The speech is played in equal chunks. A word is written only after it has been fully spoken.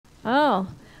Oh,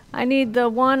 I need the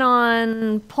one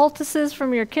on poultices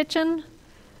from your kitchen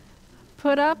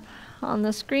put up on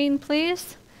the screen,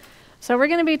 please. So we're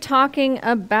going to be talking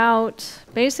about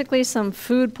basically some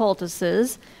food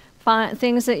poultices,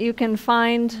 things that you can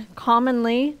find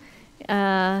commonly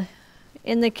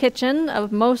in the kitchen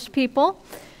of most people.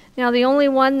 Now, the only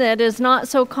one that is not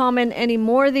so common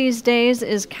anymore these days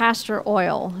is castor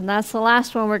oil, and that's the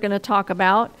last one we're going to talk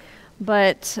about.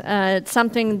 But it's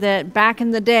something that back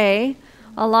in the day,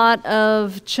 a lot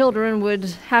of children would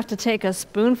have to take a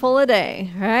spoonful a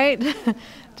day, right?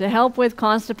 To help with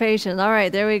constipation. All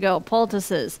right, there we go,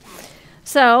 poultices.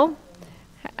 So,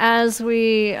 as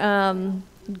we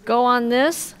go on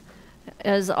this,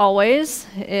 as always,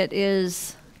 it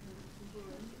is,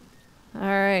 all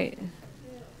right,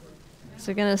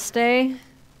 so going to stay.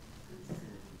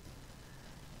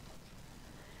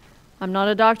 I'm not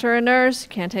a doctor or a nurse,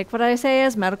 can't take what I say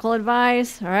as medical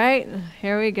advice, all right?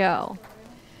 Here we go.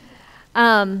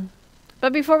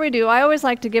 But before we do, I always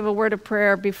like to give a word of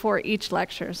prayer before each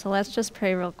lecture, so let's just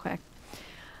pray real quick.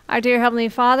 Our dear Heavenly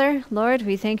Father, Lord,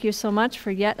 we thank you so much for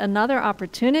yet another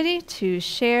opportunity to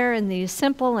share in these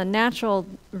simple and natural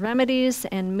remedies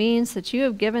and means that you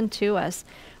have given to us.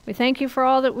 We thank you for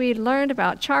all that we learned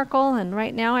about charcoal, and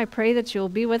right now I pray that you'll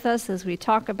be with us as we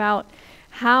talk about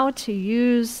how to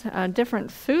use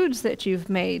different foods that you've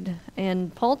made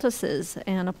in poultices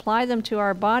and apply them to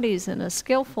our bodies in a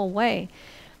skillful way.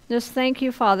 Just thank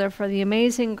you, Father, for the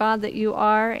amazing God that you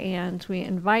are, and we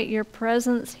invite your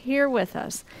presence here with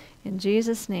us. In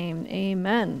Jesus' name,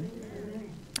 amen.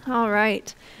 All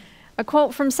right. A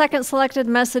quote from Second Selected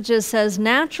Messages says,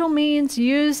 "Natural means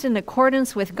used in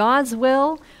accordance with God's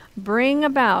will bring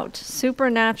about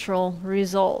supernatural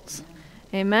results."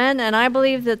 Amen. And I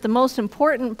believe that the most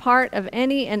important part of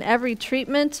any and every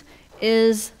treatment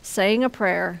is saying a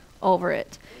prayer over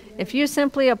it. If you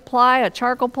simply apply a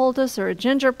charcoal poultice or a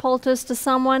ginger poultice to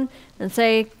someone and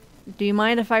say, "Do you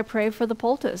mind if I pray for the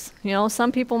poultice?" You know,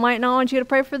 some people might not want you to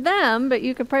pray for them, but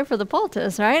you could pray for the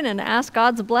poultice, right? And ask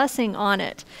God's blessing on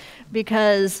it,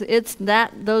 because it's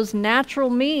those natural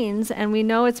means, and we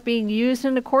know it's being used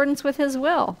in accordance with his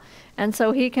will. And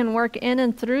so he can work in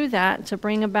and through that to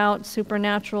bring about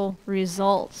supernatural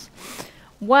results.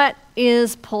 What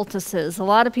is poultices? A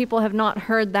lot of people have not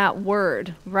heard that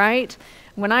word, right?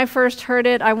 When I first heard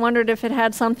it, I wondered if it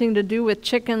had something to do with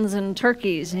chickens and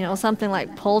turkeys, you know, something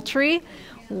like poultry.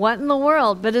 What in the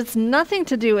world? But it's nothing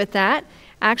to do with that.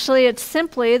 Actually, it's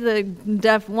simply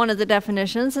one of the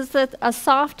definitions is that a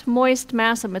soft, moist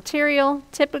mass of material,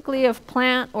 typically of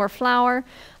plant or flower,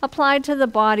 applied to the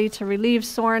body to relieve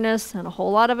soreness and a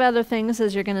whole lot of other things,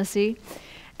 as you're going to see,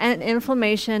 and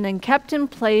inflammation, and kept in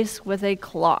place with a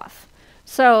cloth.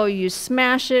 So you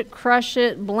smash it, crush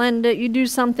it, blend it, you do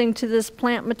something to this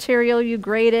plant material, you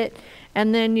grate it,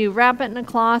 and then you wrap it in a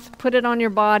cloth, put it on your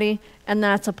body, and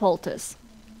that's a poultice.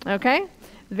 Okay?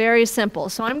 Very simple.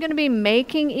 So I'm going to be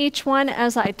making each one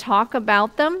as I talk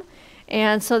about them,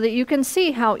 and so that you can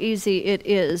see how easy it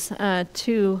is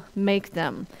to make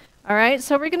them. All right,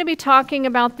 so we're going to be talking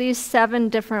about these 7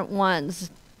 different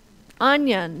ones: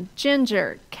 onion,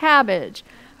 ginger, cabbage,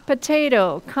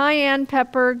 potato, cayenne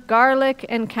pepper, garlic,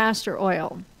 and castor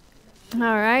oil. All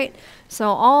right, so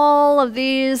all of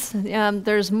these,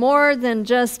 there's more than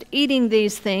just eating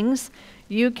these things.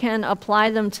 You can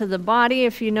apply them to the body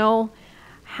if you know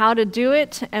how to do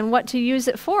it and what to use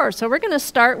it for. So we're going to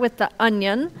start with the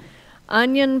onion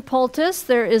poultice.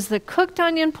 There is the cooked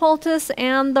onion poultice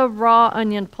and the raw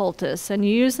onion poultice, and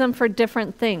you use them for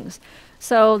different things.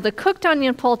 So the cooked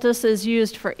onion poultice is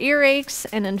used for earaches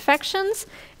and infections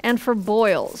and for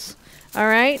boils. All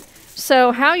right,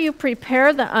 so how you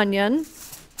prepare the onion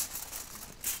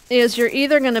is you're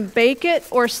either going to bake it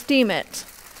or steam it.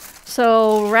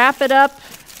 So wrap it up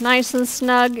nice and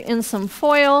snug in some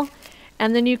foil,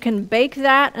 and then you can bake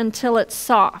that until it's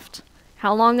soft.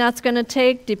 How long that's going to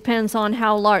take depends on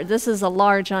how large. This is a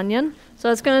large onion,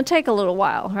 so it's going to take a little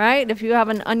while, right? If you have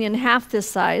an onion half this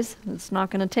size, it's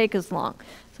not going to take as long.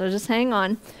 So just hang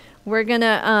on. We're going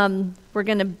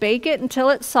to bake it until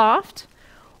it's soft,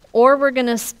 or we're going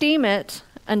to steam it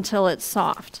until it's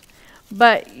soft.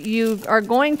 But you are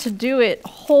going to do it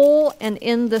whole and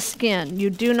in the skin.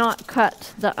 You do not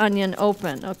cut the onion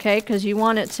open, okay? Because you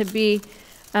want it to be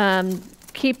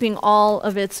keeping all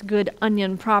of its good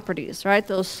onion properties, right?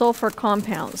 Those sulfur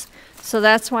compounds. So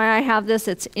that's why I have this.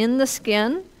 It's in the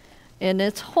skin and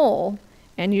it's whole,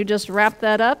 and you just wrap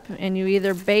that up and you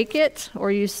either bake it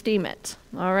or you steam it,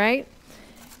 all right?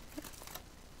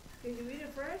 Can you eat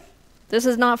it fresh? This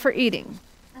is not for eating.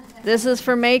 This is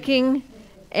for making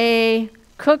a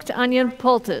cooked onion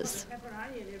poultice. Pepper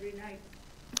onion every night.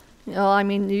 Well, I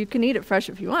mean, you can eat it fresh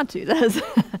if you want to,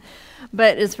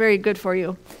 but it's very good for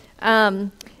you.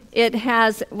 It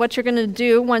has what you're going to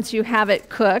do once you have it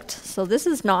cooked. So this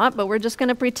is not, but we're just going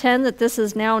to pretend that this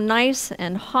is now nice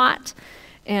and hot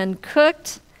and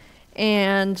cooked.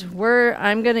 And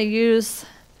I'm going to use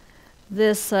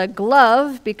this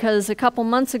glove because a couple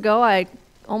months ago I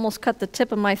almost cut the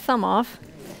tip of my thumb off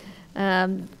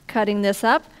cutting this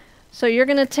up. So you're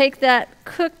going to take that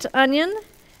cooked onion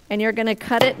and you're going to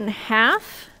cut it in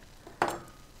half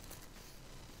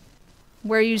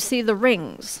where you see the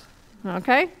rings,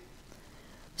 okay?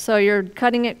 So you're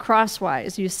cutting it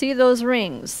crosswise. You see those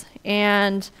rings.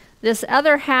 And this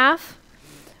other half,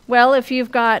 well, if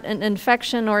you've got an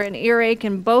infection or an earache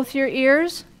in both your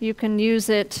ears, you can use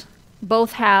it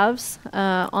both halves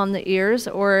on the ears.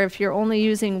 Or if you're only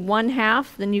using one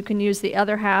half, then you can use the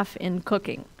other half in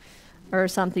cooking or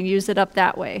something. Use it up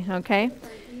that way, okay?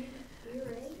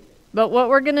 But what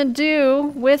we're going to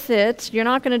do with it, you're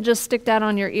not going to just stick that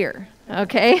on your ear,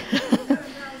 okay?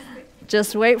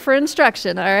 Just wait for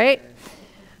instruction, all right?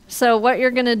 So what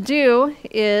you're going to do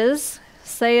is,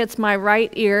 say it's my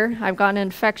right ear. I've got an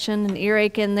infection, an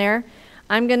earache in there.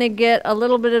 I'm going to get a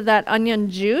little bit of that onion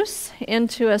juice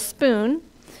into a spoon.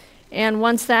 And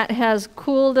once that has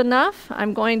cooled enough,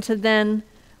 I'm going to then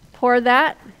pour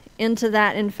that into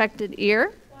that infected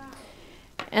ear.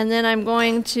 And then I'm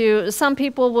going to, some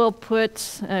people will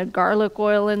put garlic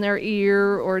oil in their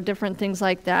ear or different things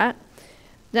like that.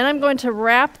 Then I'm going to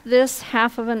wrap this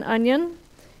half of an onion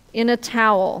in a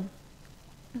towel.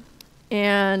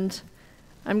 And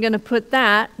I'm going to put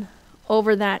that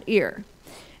over that ear.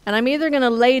 And I'm either going to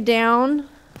lay down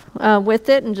with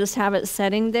it and just have it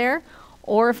setting there,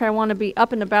 or if I want to be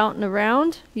up and about and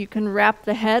around, you can wrap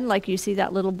the head, like you see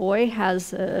that little boy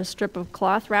has a strip of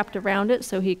cloth wrapped around it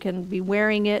so he can be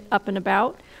wearing it up and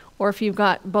about. Or if you've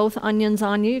got both onions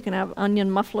on you, you can have onion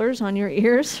mufflers on your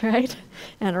ears, right?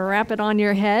 And wrap it on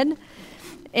your head.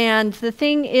 And the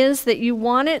thing is that you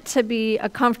want it to be a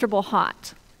comfortable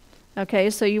hot.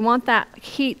 Okay, so you want that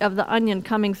heat of the onion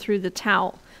coming through the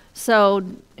towel. So,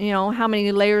 you know, how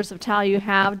many layers of towel you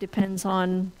have depends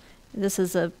on, this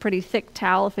is a pretty thick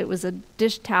towel. If it was a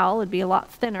dish towel, it'd be a lot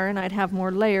thinner and I'd have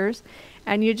more layers.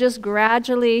 And you just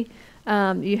gradually,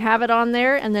 you have it on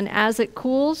there, and then as it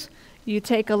cools, you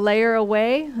take a layer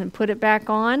away and put it back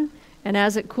on. And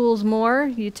as it cools more,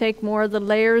 you take more of the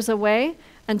layers away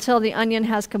until the onion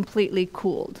has completely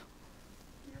cooled.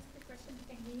 Can I ask a question?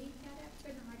 Can we eat that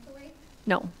in the microwave?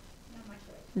 No. No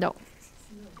microwave. No.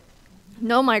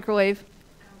 No microwave.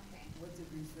 Okay. What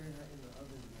degree Fahrenheit in the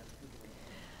oven do you have to cook it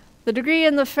at? The degree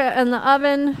in the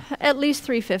oven, at least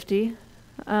 350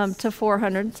 to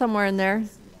 400, somewhere in there.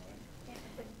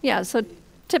 Yeah, so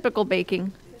typical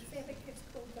baking. Let's say if it gets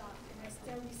cooled off, can I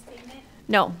still re-steam it?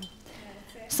 No.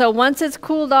 That's it? So once it's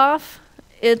cooled off,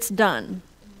 it's done.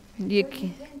 You Or can,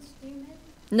 you can steam it?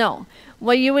 no.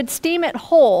 Well, you would steam it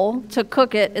whole to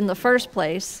cook it in the first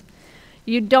place.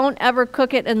 You don't ever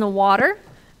cook it in the water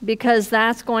because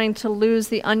that's going to lose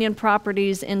the onion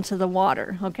properties into the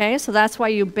water, okay? So that's why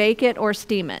you bake it or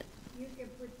steam it. You can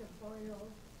put the boil,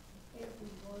 if we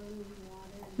boil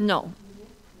water. No.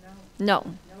 No.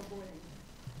 No.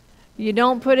 You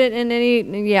don't put it in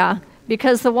any, yeah,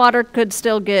 because the water could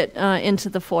still get into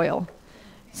the foil.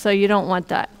 So you don't want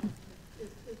that.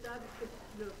 Is that,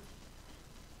 look,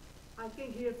 I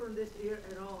can't hear from this ear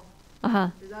at all. Uh-huh.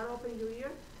 Is that open your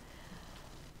ear?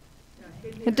 Yeah, I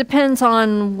can hear. It depends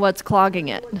on what's clogging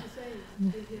it. What you're saying,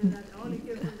 you hear that, I only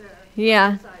hear from there.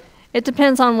 Yeah. Side. It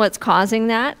depends on what's causing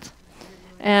that.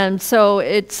 And so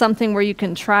it's something where you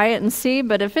can try it and see,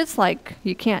 but if it's like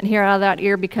you can't hear out of that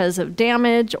ear because of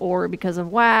damage or because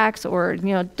of wax or,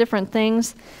 you know, different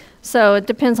things. So it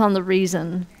depends on the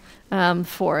reason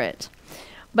for it.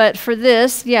 But for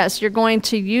this, yes, you're going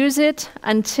to use it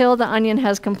until the onion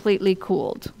has completely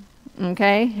cooled,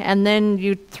 okay? And then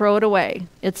you throw it away.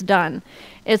 It's done.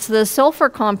 It's the sulfur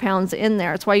compounds in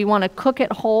there. It's why you want to cook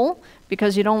it whole,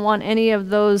 because you don't want any of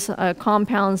those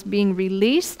compounds being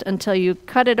released until you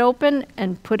cut it open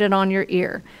and put it on your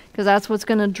ear, because that's what's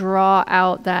going to draw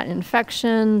out that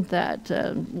infection, that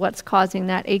what's causing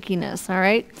that achiness, all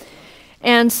right?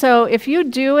 And so if you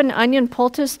do an onion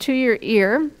poultice to your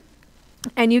ear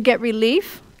and you get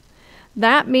relief,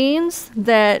 that means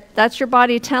that that's your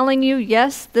body telling you,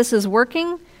 yes, this is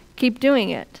working, keep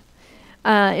doing it.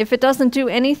 If it doesn't do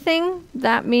anything,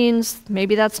 that means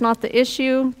maybe that's not the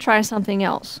issue. Try something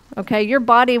else, okay? Your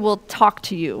body will talk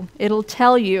to you. It'll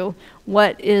tell you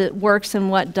what works and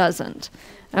what doesn't,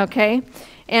 okay?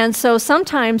 And so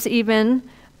sometimes even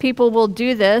people will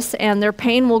do this and their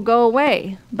pain will go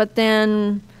away, but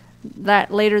then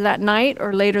that later that night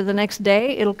or later the next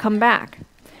day, it'll come back.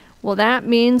 Well, that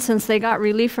means since they got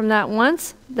relief from that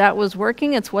once, that was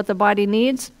working, it's what the body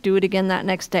needs, do it again that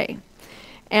next day.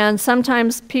 And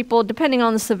sometimes people, depending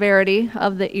on the severity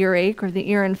of the earache or the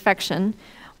ear infection,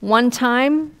 one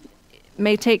time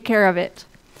may take care of it.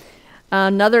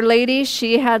 Another lady,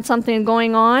 she had something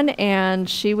going on and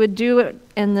she would do it,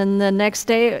 and then the next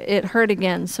day it hurt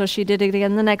again. So she did it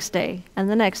again the next day and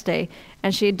the next day.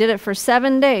 And she did it for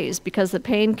 7 days because the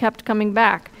pain kept coming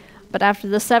back. But after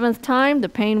the 7th time, the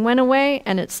pain went away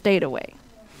and it stayed away.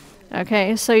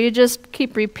 Okay, so you just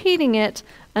keep repeating it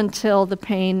until the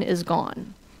pain is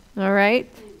gone. All right?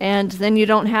 And then you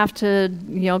don't have to,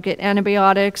 get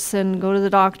antibiotics and go to the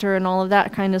doctor and all of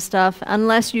that kind of stuff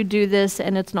unless you do this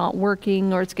and it's not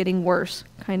working or it's getting worse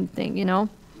kind of thing, Ooh, that's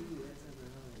something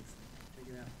I always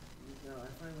figure out. No,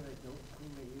 I find when I don't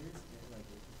clean my ears, like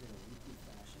in a weekly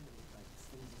fashion, like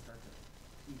things start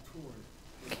to be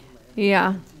torn.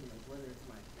 Yeah.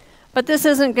 But this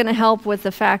isn't going to help with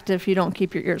the fact if you don't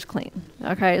keep your ears clean.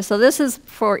 Okay, so this is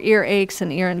for ear aches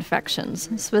and ear infections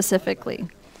specifically.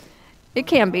 It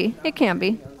can be. It can be.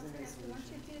 Okay, so once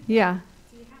you do that, Yeah.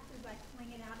 do you have to like clean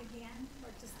it out again, or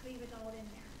just leave it all in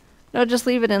there? No, just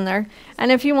leave it in there. And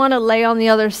if you want to lay on the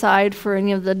other side for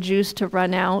any of the juice to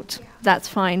run out, that's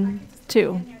I fine can just leave it too.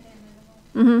 in there then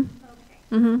and it won't. Mm-hmm. Okay.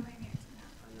 Mm-hmm. I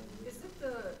need to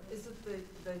know. Is it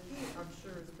the heat, I'm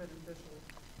sure is beneficial,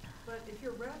 but if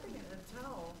you're wrapping it in a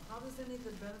towel, how does any of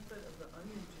the benefit of the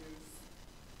onion juice?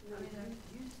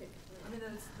 I mean,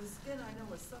 the skin I know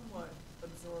is somewhat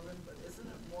absorbent, but isn't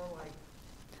it more like,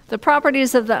 The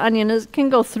properties of the onion can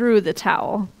go through the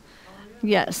towel.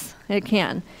 Yes, it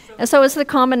can. And so it's the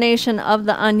combination of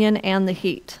the onion and the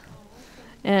heat.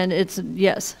 And it's,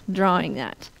 yes, drawing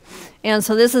that. And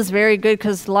so this is very good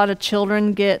because a lot of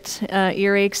children get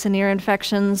earaches and ear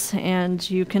infections, and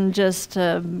you can just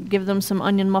give them some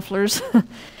onion mufflers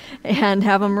and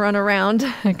have them run around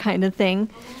kind of thing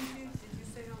did you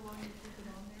say how long you keep it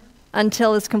on there?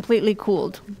 until it's completely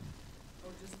cooled. Oh,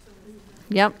 just to leave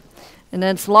it? Yep. And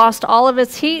then it's lost all of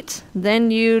its heat,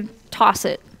 then you toss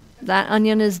it. That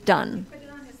onion is done. Put it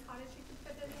on as hot as you can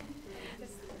put it in?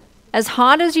 Just- As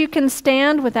hot as you can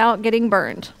stand without getting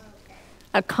burned.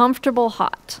 A comfortable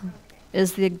hot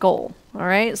is the goal. All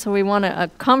right, so we want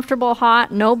a comfortable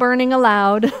hot, no burning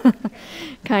allowed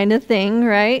kind of thing,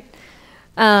 right?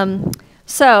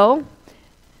 So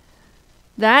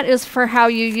that is for how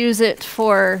you use it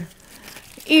for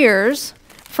ears.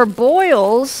 For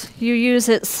boils, you use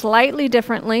it slightly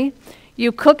differently.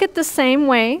 You cook it the same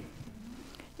way,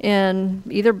 in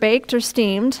either baked or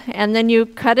steamed, and then you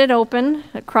cut it open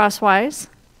crosswise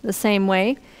the same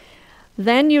way.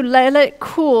 Then you let it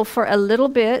cool for a little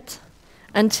bit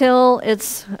until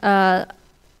it's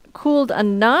cooled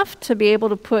enough to be able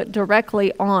to put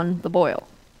directly on the boil.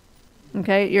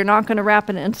 Okay, you're not going to wrap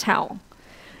it in a towel.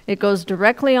 It goes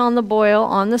directly on the boil,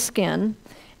 on the skin,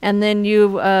 and then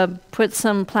you put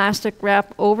some plastic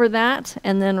wrap over that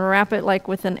and then wrap it like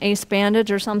with an ace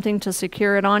bandage or something to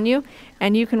secure it on you.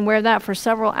 And you can wear that for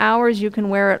several hours. You can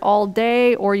wear it all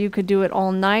day, or you could do it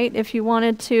all night if you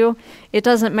wanted to. It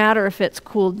doesn't matter if it's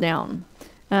cooled down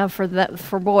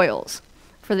for boils.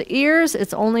 For the ears,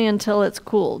 it's only until it's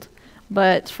cooled.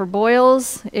 But for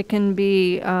boils, it can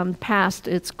be past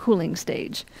its cooling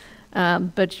stage.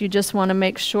 But you just want to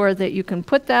make sure that you can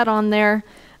put that on there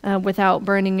without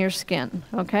burning your skin,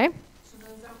 okay? So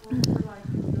does that work for like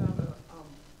if you have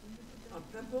a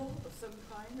pimple of some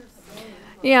kind or something?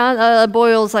 Yeah, a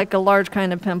boil's like a large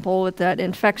kind of pimple with that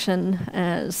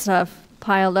infection stuff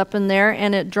piled up in there,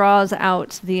 and it draws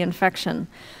out the infection.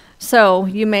 So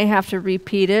you may have to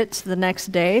repeat it the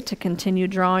next day to continue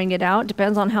drawing it out.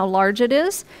 Depends on how large it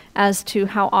is as to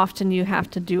how often you have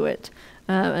to do it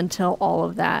until all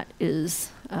of that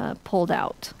is pulled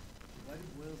out. Why do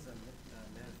boils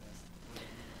manifest?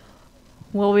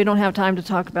 Well, we don't have time to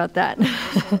talk about that.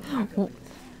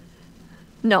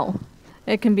 No,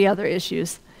 it can be other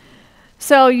issues.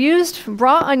 So used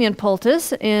raw onion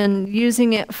poultice in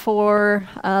using it for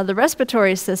the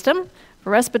respiratory system, for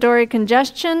respiratory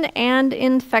congestion and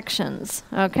infections,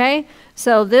 okay?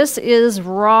 So this is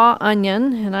raw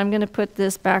onion, and I'm going to put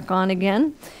this back on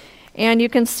again. And you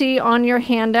can see on your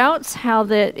handouts how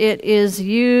that it is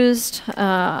used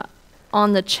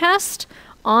on the chest,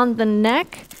 on the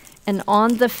neck, and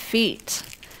on the feet,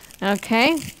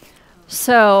 okay?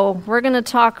 So we're going to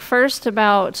talk first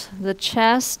about the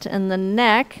chest and the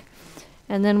neck,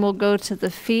 and then we'll go to the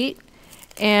feet.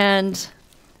 And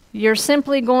you're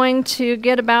simply going to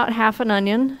get about half an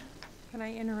onion. Can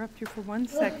I interrupt you for 1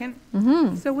 second?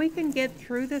 Mm-hmm. So we can get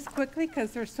through this quickly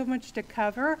because there's so much to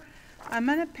cover. I'm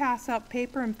going to pass out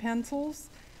paper and pencils.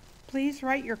 Please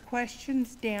write your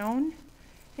questions down,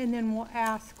 and then we'll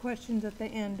ask questions at the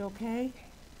end, okay?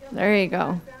 There you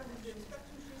go.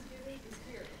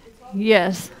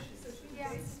 Yes.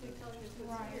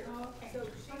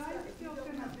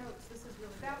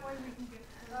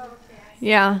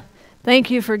 Yeah.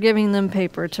 Thank you for giving them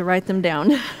paper to write them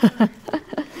down.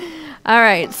 All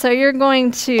right, so you're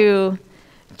going to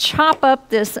chop up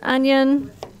this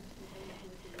onion,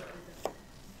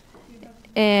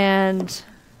 and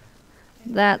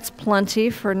that's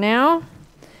plenty for now.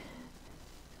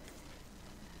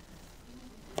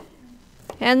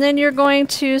 And then you're going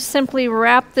to simply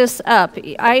wrap this up.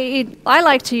 I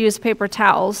like to use paper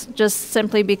towels just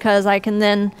simply because I can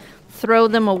then throw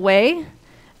them away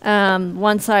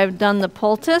once I've done the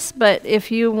poultice. But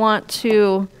if you want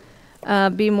to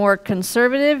be more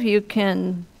conservative, you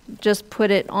can just put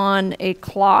it on a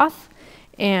cloth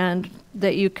and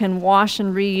that you can wash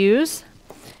and reuse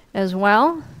as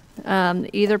well.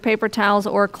 Either paper towels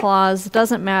or cloths,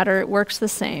 doesn't matter, it works the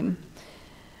same.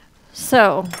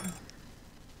 So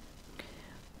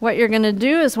what you're going to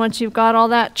do is once you've got all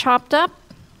that chopped up,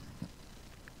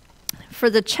 for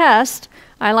the chest,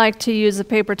 I like to use a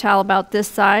paper towel about this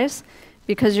size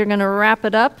because you're going to wrap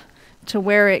it up to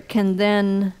where it can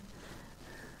then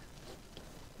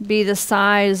be the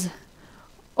size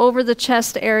over the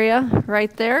chest area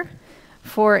right there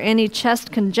for any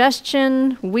chest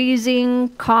congestion, wheezing,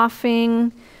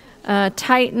 coughing,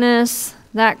 tightness,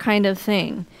 that kind of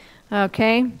thing.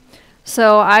 Okay?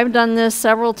 So I've done this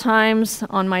several times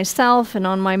on myself and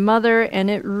on my mother,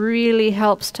 and it really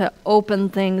helps to open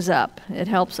things up. It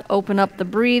helps open up the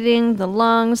breathing, the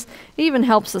lungs, it even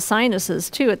helps the sinuses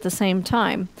too at the same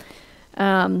time.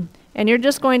 And you're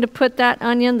just going to put that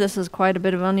onion, this is quite a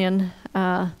bit of onion,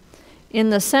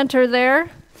 in the center there,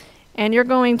 and you're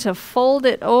going to fold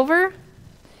it over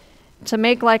to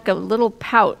make like a little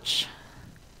pouch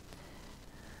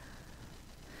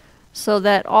so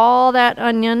that all that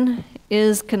onion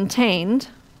is contained,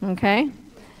 okay,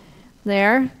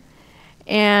 there.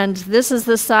 And this is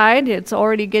the side, it's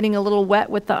already getting a little wet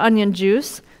with the onion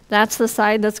juice. That's the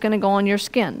side that's going to go on your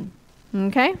skin,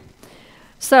 okay?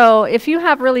 So if you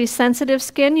have really sensitive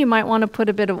skin, you might want to put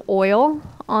a bit of oil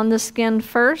on the skin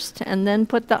first and then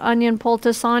put the onion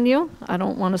poultice on you. I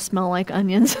don't want to smell like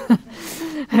onions,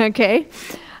 okay?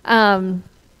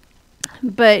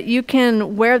 But you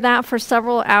can wear that for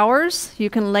several hours.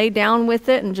 You can lay down with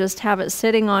it and just have it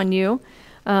sitting on you.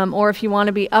 Or if you want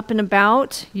to be up and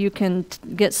about, you can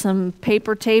get some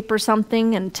paper tape or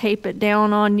something and tape it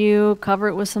down on you, cover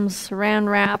it with some saran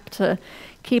wrap to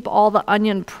keep all the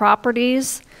onion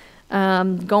properties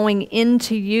going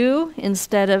into you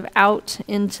instead of out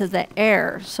into the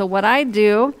air. So what I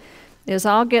do is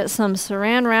I'll get some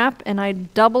saran wrap and I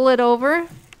double it over,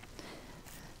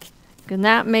 and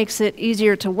that makes it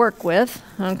easier to work with,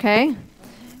 okay,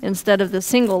 instead of the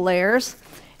single layers.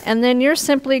 And then you're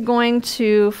simply going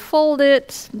to fold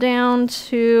it down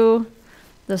to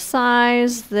the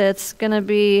size that's going to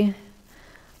be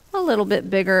a little bit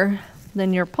bigger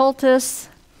than your poultice,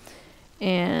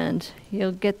 and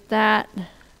you'll get that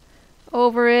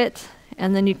over it,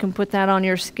 and then you can put that on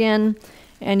your skin,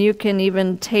 and you can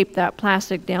even tape that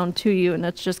plastic down to you, and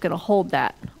it's just going to hold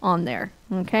that on there,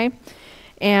 okay?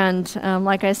 And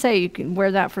like I say, you can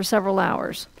wear that for several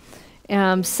hours.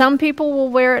 Some people will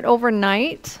wear it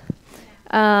overnight.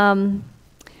 On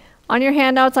your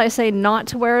handouts, I say not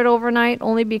to wear it overnight,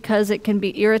 only because it can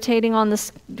be irritating on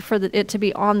it to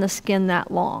be on the skin that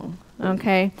long.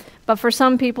 Okay, but for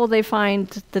some people, they find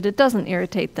that it doesn't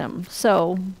irritate them.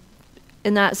 So,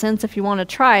 in that sense, if you want to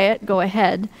try it, go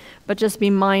ahead, but just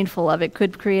be mindful of it.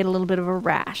 Could create a little bit of a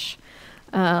rash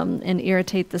and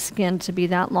irritate the skin to be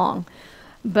that long.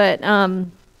 But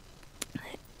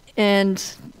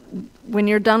and when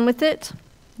you're done with it,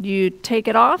 you take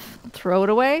it off, throw it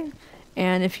away,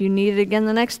 and if you need it again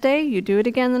the next day, you do it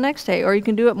again the next day. Or you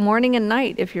can do it morning and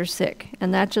night if you're sick.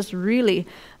 And that just really,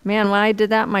 man, when I did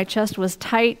that, my chest was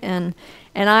tight, and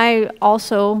I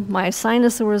also, my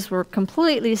sinuses were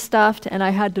completely stuffed, and I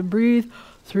had to breathe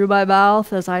through my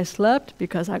mouth as I slept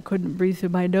because I couldn't breathe through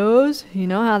my nose. You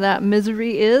know how that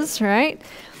misery is, right?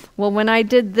 Well, when I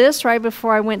did this right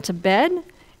before I went to bed,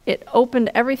 it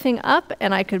opened everything up,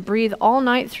 and I could breathe all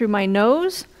night through my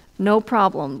nose, no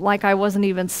problem, like I wasn't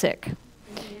even sick.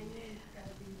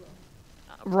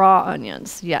 Raw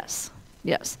onions, yes,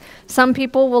 yes. Some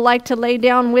people will like to lay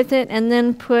down with it and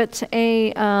then put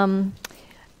a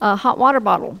hot water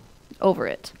bottle over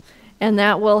it, and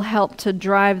that will help to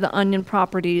drive the onion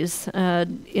properties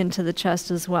into the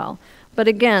chest as well. But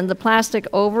again, the plastic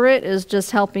over it is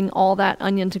just helping all that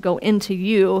onion to go into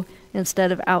you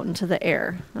instead of out into the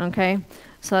air, okay?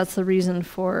 So that's the reason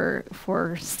for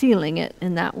sealing it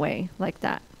in that way, like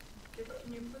that.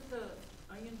 Can you put the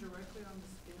onion directly on the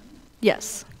skin?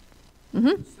 Yes. Mm-hmm.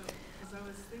 So, because I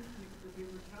was thinking if the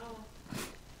paper towel,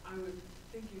 I would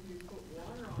think if you put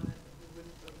water on it, it would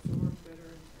absorb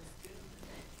better into the skin.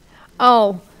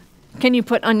 Oh, can you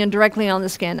put onion directly on the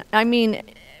skin? I mean,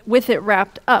 with it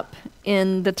wrapped up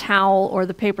in the towel or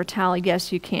the paper towel,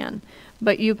 yes, you can.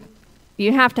 But you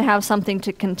have to have something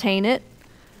to contain it,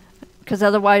 because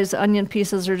otherwise onion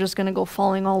pieces are just going to go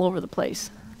falling all over the place.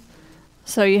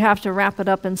 So you have to wrap it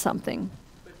up in something.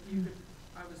 But you could,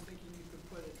 I was thinking you could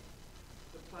put it,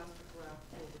 the plastic wrap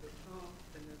over the top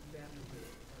and then bandage it,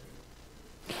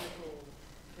 or chemical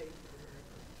tape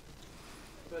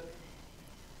or whatever. But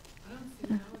I don't see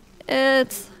how it can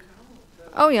It's,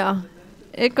 oh yeah,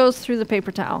 it goes through the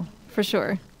paper towel, for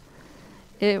sure.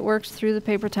 It works through the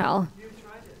paper towel. You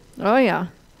tried it. Oh yeah.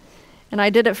 And I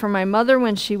did it for my mother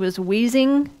when she was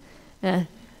wheezing.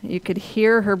 You could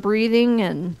hear her breathing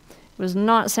and it was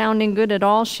not sounding good at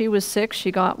all. She was sick. She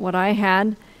got what I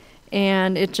had.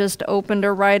 And it just opened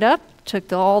her right up,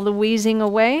 took all the wheezing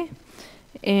away,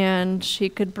 and she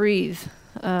could breathe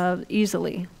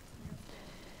easily.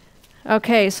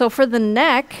 Okay, so for the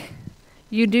neck,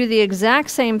 you do the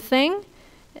exact same thing,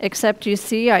 except you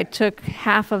see I took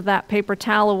half of that paper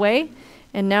towel away.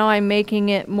 And now I'm making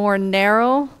it more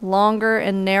narrow, longer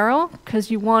and narrow,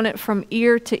 because you want it from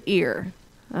ear to ear,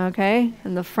 okay,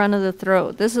 in the front of the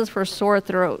throat. This is for sore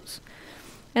throats.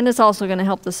 And it's also going to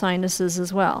help the sinuses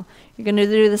as well. You're going to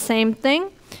do the same thing.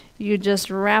 You just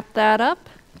wrap that up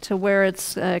to where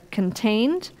it's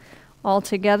contained all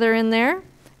together in there.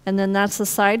 And then that's the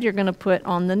side you're going to put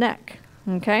on the neck,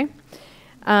 okay?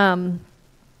 And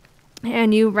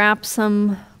you wrap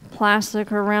some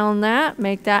plastic around that,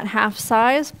 make that half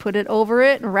size, put it over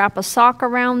it, and wrap a sock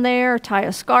around there, tie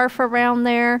a scarf around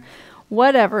there,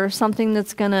 whatever, something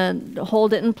that's going to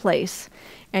hold it in place.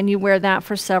 And you wear that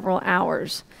for several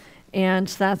hours. And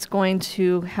that's going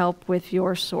to help with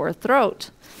your sore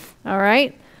throat. All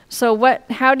right? So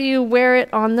how do you wear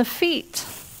it on the feet?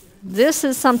 This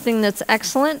is something that's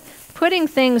excellent. Putting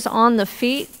things on the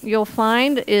feet, you'll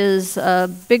find, is a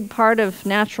big part of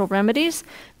natural remedies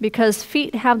because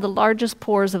feet have the largest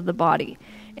pores of the body.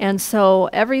 And so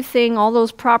everything, all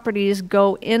those properties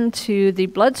go into the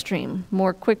bloodstream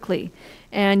more quickly.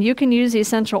 And you can use the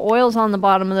essential oils on the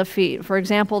bottom of the feet. For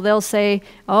example, they'll say,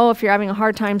 oh, if you're having a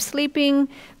hard time sleeping,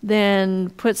 then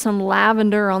put some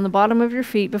lavender on the bottom of your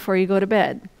feet before you go to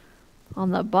bed.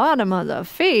 On the bottom of the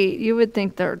feet, you would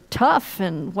think they're tough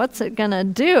and what's it gonna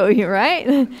do,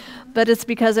 right? But it's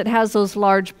because it has those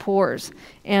large pores.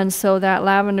 And so that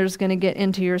lavender is gonna get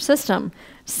into your system.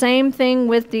 Same thing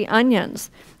with the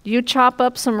onions. You chop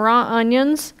up some raw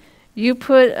onions, you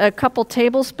put a couple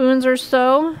tablespoons or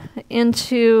so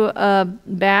into a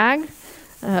bag,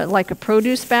 like a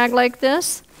produce bag like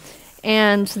this,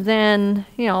 and then,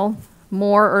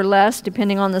 more or less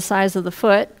depending on the size of the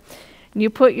foot. You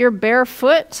put your bare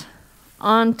foot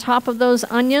on top of those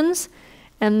onions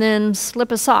and then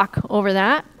slip a sock over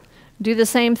that. Do the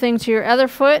same thing to your other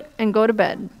foot and go to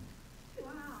bed.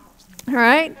 Wow. All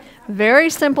right? Very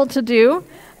simple to do,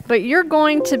 but you're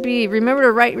going to remember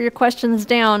to write your questions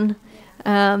down.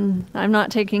 I'm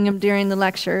not taking them during the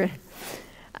lecture.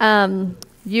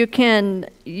 You're going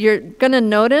to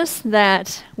notice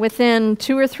that within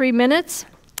 2 or 3 minutes,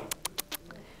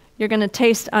 you're going to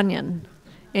taste onion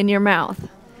in your mouth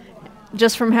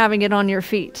just from having it on your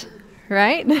feet,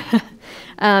 right?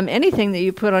 Anything that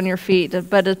you put on your feet,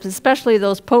 but especially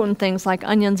those potent things like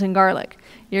onions and garlic,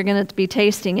 you're going to be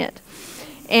tasting it.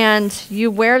 And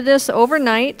you wear this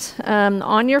overnight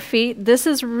on your feet. This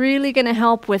is really going to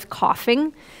help with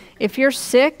coughing. If you're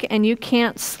sick and you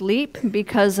can't sleep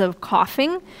because of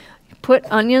coughing, put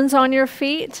onions on your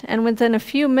feet, and within a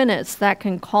few minutes that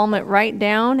can calm it right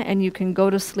down and you can go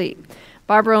to sleep.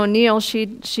 Barbara O'Neill, she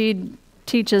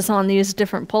teaches on these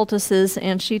different poultices,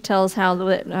 and she tells how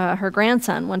her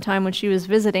grandson, one time when she was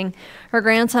visiting, her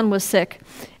grandson was sick,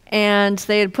 and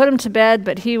they had put him to bed,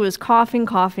 but he was coughing,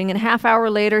 and a half hour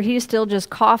later, he's still just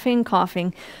coughing.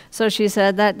 So she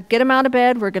said, get him out of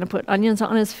bed, we're going to put onions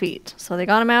on his feet. So they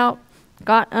got him out,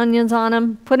 got onions on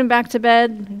him, put him back to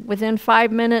bed. Within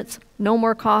 5 minutes, no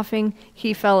more coughing,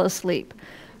 he fell asleep.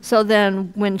 So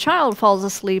then when child falls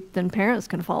asleep, then parents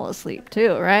can fall asleep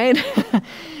too, right?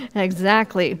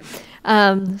 Exactly.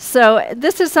 So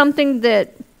this is something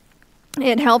that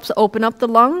it helps open up the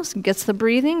lungs, gets the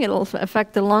breathing. It'll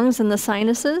affect the lungs and the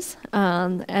sinuses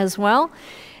as well.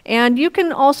 And you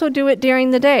can also do it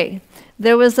during the day.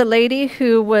 There was a lady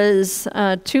who was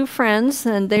 2 friends,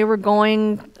 and they were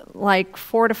going like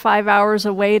 4 to 5 hours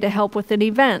away to help with an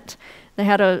event. They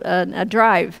had a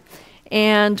drive.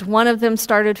 And one of them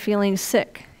started feeling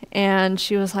sick. And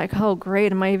she was like, oh,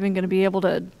 great, am I even going to be able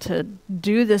to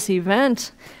do this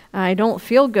event? I don't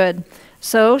feel good.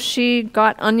 So she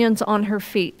got onions on her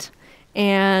feet.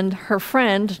 And her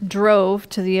friend drove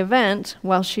to the event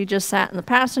while she just sat in the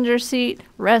passenger seat,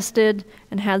 rested,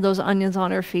 and had those onions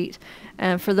on her feet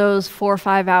for those 4 or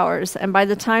 5 hours. And by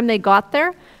the time they got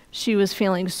there, she was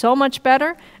feeling so much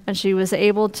better, and she was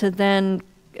able to then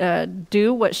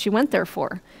do what she went there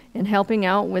for in helping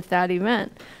out with that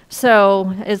event.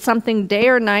 So it's something day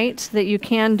or night that you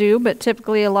can do, but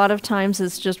typically a lot of times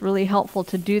it's just really helpful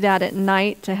to do that at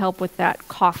night to help with that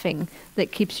coughing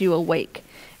that keeps you awake.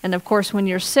 And of course, when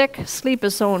you're sick, sleep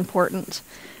is so important.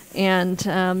 And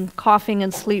coughing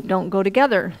and sleep don't go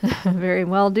together very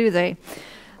well, do they?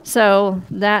 So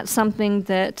that's something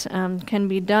that can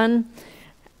be done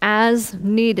as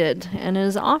needed and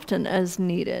as often as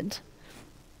needed.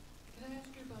 Can I ask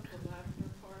you about the lavender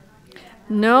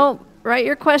part? No, write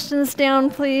your questions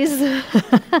down, please.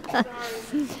 Sorry.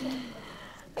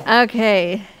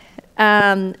 Okay.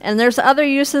 And there's other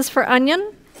uses for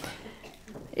onion.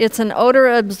 It's an odor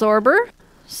absorber.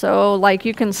 So like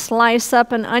you can slice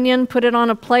up an onion, put it on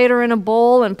a plate or in a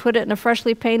bowl, and put it in a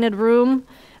freshly painted room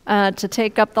to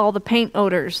take up all the paint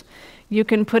odors. You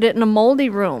can put it in a moldy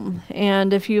room,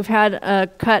 and if you've had a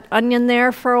cut onion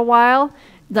there for a while,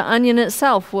 the onion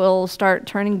itself will start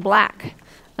turning black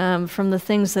from the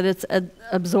things that it's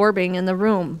absorbing in the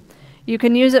room. You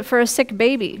can use it for a sick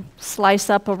baby. Slice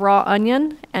up a raw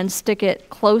onion and stick it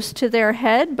close to their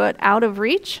head, but out of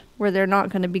reach, where they're not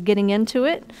going to be getting into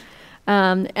it.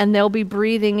 And they'll be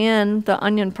breathing in the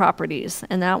onion properties,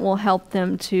 and that will help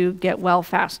them to get well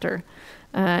faster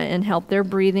and help their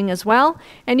breathing as well.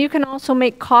 And you can also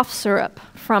make cough syrup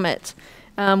from it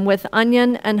with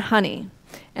onion and honey.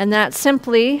 And that's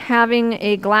simply having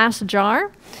a glass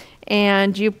jar,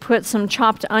 and you put some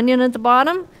chopped onion at the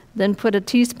bottom, then put a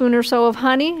teaspoon or so of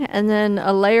honey, and then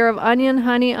a layer of onion,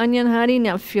 honey, onion, honey.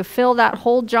 Now, if you fill that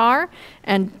whole jar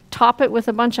and top it with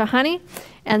a bunch of honey,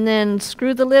 and then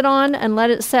screw the lid on and let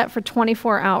it set for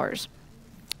 24 hours.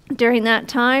 During that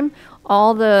time,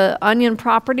 all the onion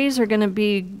properties are going to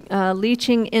be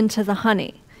leaching into the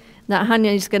honey. That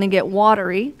honey is going to get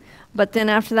watery, but then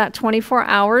after that 24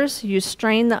 hours, you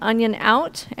strain the onion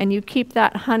out, and you keep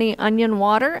that honey onion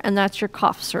water, and that's your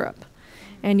cough syrup.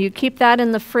 And you keep that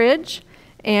in the fridge,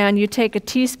 and you take a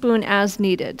teaspoon as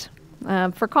needed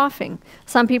for coughing.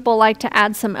 Some people like to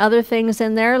add some other things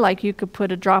in there, like you could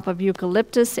put a drop of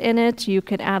eucalyptus in it. You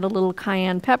could add a little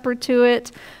cayenne pepper to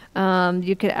it.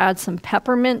 You could add some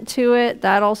peppermint to it.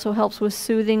 That also helps with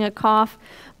soothing a cough.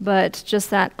 But just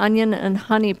that onion and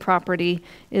honey property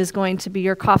is going to be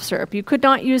your cough syrup. You could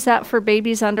not use that for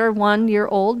babies under 1 year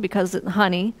old because it's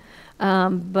honey.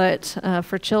 But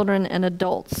for children and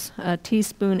adults, a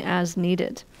teaspoon as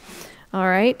needed. All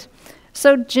right.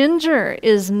 So ginger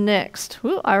is next.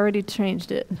 Ooh, I already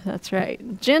changed it. That's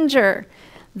right. Ginger.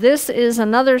 This is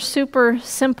another super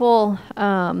simple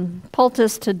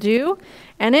poultice to do,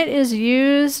 and it is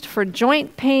used for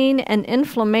joint pain and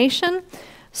inflammation,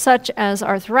 such as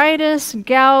arthritis,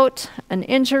 gout, an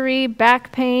injury,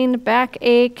 back pain,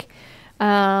 backache,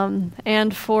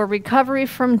 and for recovery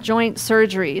from joint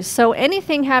surgeries. So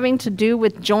anything having to do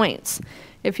with joints.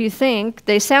 If you think,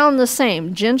 they sound the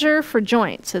same. Ginger for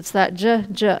joints. It's that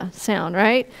j sound,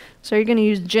 right? So you're going to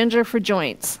use ginger for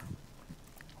joints.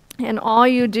 And all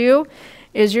you do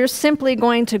is you're simply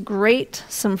going to grate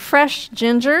some fresh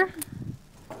ginger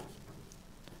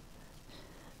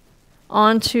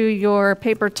onto your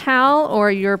paper towel or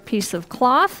your piece of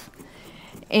cloth.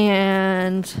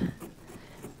 And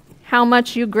how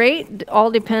much you grate all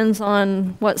depends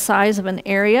on what size of an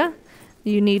area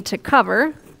you need to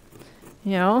cover.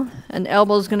 You know, an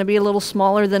elbow is going to be a little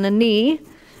smaller than a knee,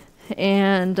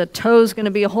 and a toe is going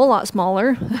to be a whole lot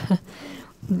smaller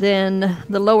than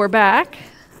the lower back.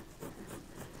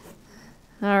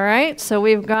 All right, so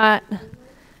we've got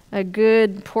a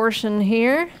good portion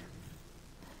here.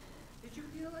 Did you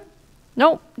peel it?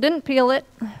 Nope, didn't peel it.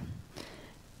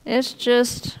 It's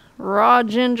just raw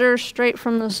ginger straight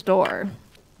from the store.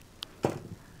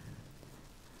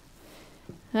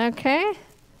 Okay.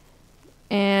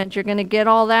 And you're going to get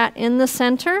all that in the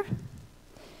center.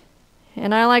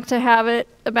 And I like to have it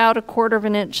about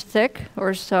 1/4 inch thick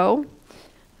or so.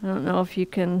 I don't know if you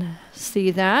can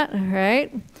see that, all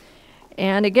right?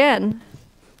 And again,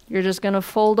 you're just going to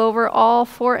fold over all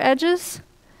 4 edges.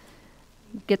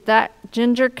 Get that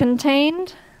ginger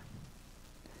contained.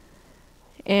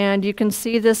 And you can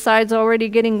see this side's already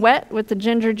getting wet with the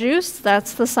ginger juice.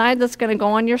 That's the side that's going to go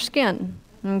on your skin,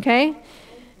 okay?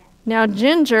 Now,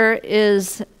 ginger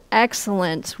is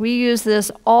excellent. We use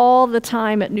this all the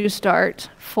time at New Start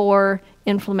for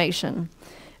inflammation.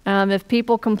 If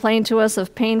people complain to us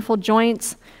of painful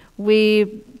joints, we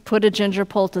put a ginger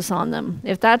poultice on them.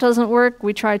 If that doesn't work,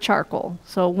 we try charcoal.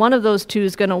 So one of those two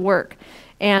is going to work.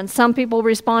 And some people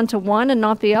respond to one and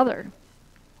not the other.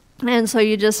 And so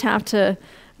you just have to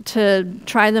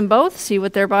try them both, see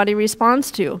what their body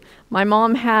responds to. My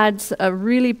mom had a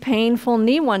really painful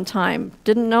knee one time.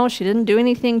 Didn't know, she didn't do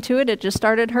anything to it, it just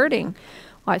started hurting.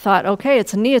 Well, I thought, okay,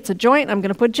 it's a knee, it's a joint, I'm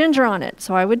going to put ginger on it.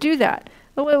 So I would do that.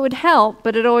 Well, it would help,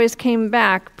 but it always came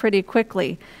back pretty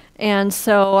quickly. And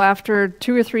so after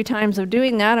 2 or 3 times of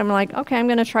doing that, I'm like, okay, I'm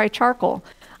going to try charcoal.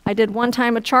 I did one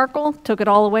time a charcoal, took it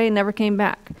all away, and never came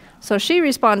back. So she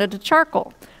responded to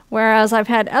charcoal. Whereas I've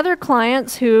had other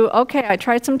clients who, okay, I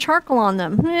tried some charcoal on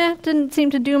them. Didn't seem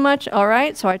to do much. All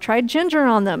right, so I tried ginger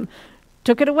on them.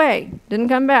 Took it away, didn't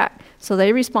come back. So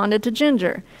they responded to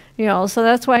ginger. You know, so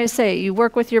that's why I say you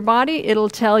work with your body, it'll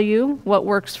tell you what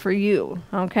works for you,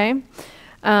 okay?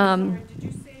 Sorry, did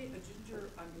you say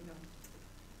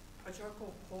a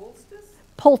charcoal poultice?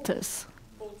 Poultice,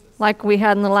 Poultice. like we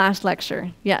had in the last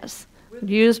lecture, yes.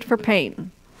 Used for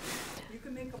pain. You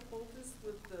can make a poultice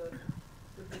with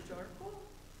the charcoal?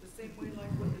 The same way like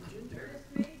with the ginger?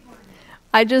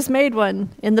 I just made one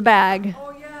in the bag.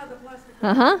 Oh yeah, the plastic.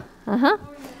 Uh-huh, uh-huh.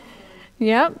 Oh,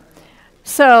 yeah. Yep.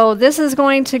 So this is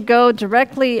going to go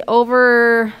directly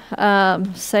over,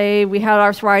 say we had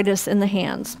arthritis in the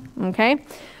hands, okay?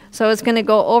 So it's going to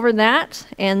go over that,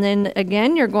 and then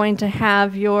again, you're going to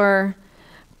have your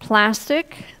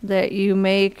plastic that you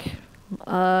make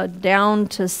down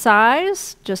to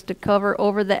size, just to cover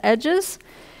over the edges,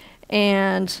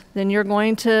 and then you're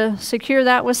going to secure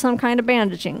that with some kind of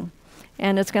bandaging,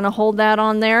 and it's going to hold that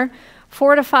on there.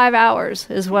 4 to 5 hours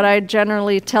is what I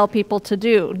generally tell people to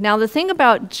do. Now, the thing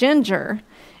about ginger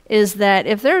is that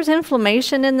if there's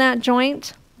inflammation in that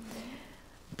joint,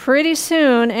 pretty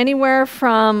soon, anywhere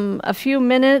from a few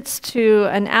minutes to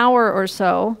an hour or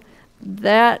so,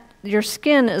 that your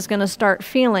skin is going to start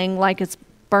feeling like it's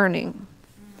burning.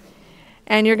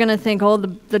 And you're going to think, oh,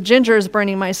 the ginger is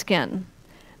burning my skin.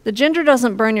 The ginger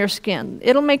doesn't burn your skin.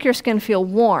 It'll make your skin feel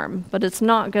warm, but it's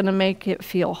not going to make it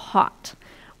feel hot.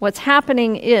 What's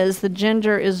happening is the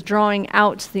ginger is drawing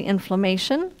out the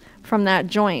inflammation from that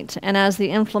joint. And as the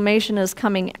inflammation is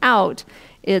coming out,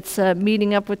 it's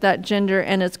meeting up with that ginger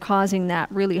and it's causing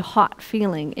that really hot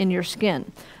feeling in your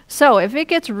skin. So if it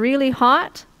gets really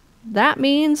hot, that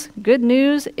means, good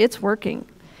news, it's working.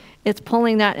 It's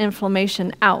pulling that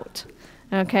inflammation out,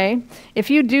 okay? If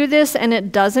you do this and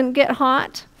it doesn't get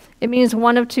hot, it means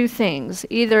one of two things.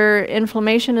 Either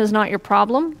inflammation is not your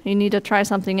problem, you need to try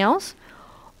something else,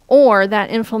 or that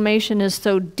inflammation is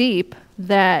so deep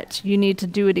that you need to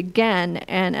do it again,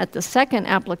 and at the second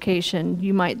application,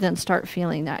 you might then start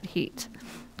feeling that heat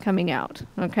coming out,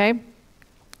 okay?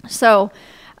 So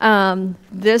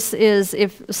this is,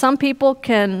 if some people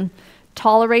can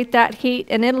tolerate that heat,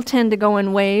 and it'll tend to go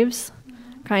in waves,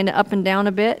 kind of up and down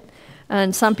a bit,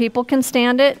 and some people can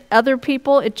stand it. Other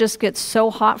people, it just gets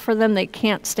so hot for them they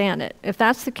can't stand it. If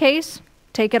that's the case,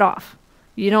 take it off.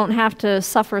 You don't have to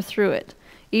suffer through it,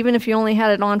 even if you only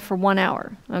had it on for 1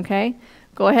 hour, okay?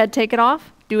 Go ahead, take it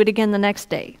off, do it again the next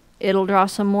day. It'll draw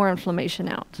some more inflammation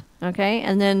out, okay?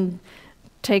 And then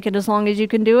take it as long as you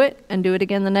can do it, and do it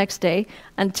again the next day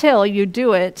until you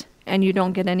do it and you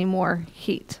don't get any more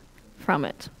heat from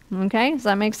it, okay? Does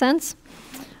that make sense?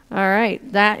 All right,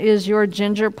 that is your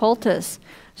ginger poultice.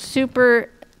 Super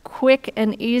quick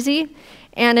and easy,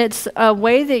 and it's a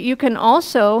way that you can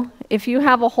also, if you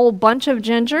have a whole bunch of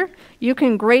ginger, you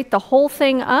can grate the whole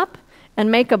thing up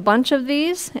and make a bunch of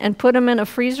these and put them in a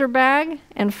freezer bag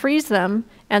and freeze them,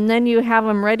 and then you have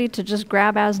them ready to just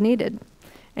grab as needed.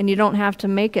 And you don't have to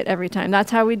make it every time.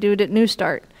 That's how we do it at New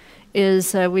Start,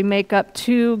 is we make up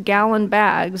 2-gallon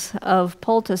bags of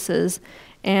poultices,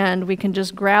 and we can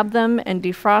just grab them and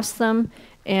defrost them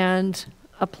and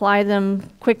apply them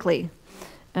quickly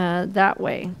that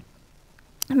way.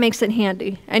 It makes it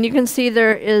handy. And you can see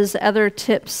there is other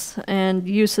tips and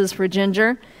uses for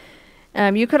ginger.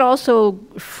 You could also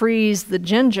freeze the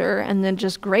ginger and then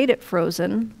just grate it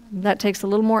frozen. That takes a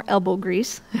little more elbow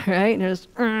grease, right? There's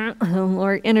a little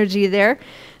more energy there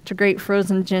to grate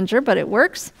frozen ginger, but it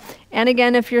works. And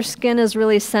again, if your skin is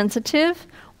really sensitive,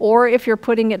 or if you're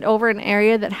putting it over an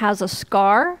area that has a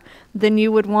scar, then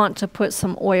you would want to put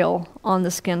some oil on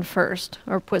the skin first,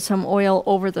 or put some oil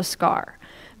over the scar,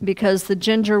 because the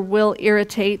ginger will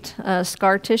irritate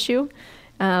scar tissue.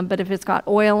 but if it's got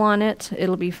oil on it,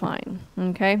 it'll be fine,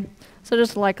 okay? So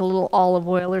just like a little olive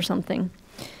oil or something.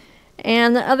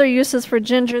 And the other uses for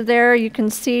ginger there, you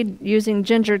can see using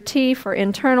ginger tea for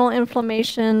internal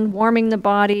inflammation, warming the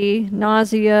body,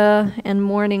 nausea, and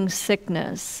morning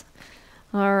sickness.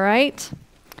 All right.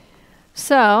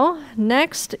 So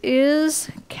next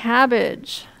is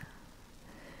cabbage.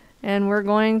 And we're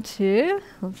going to,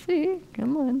 let's see,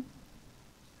 come on.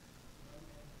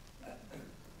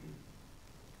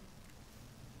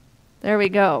 There we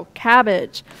go,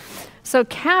 cabbage. So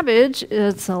cabbage,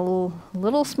 it's a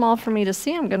little small for me to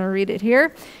see, I'm going to read it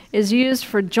here, is used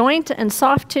for joint and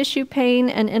soft tissue pain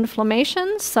and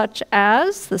inflammation, such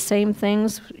as the same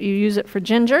things you use it for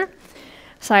ginger,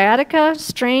 sciatica,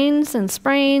 strains and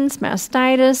sprains,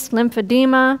 mastitis,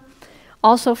 lymphedema,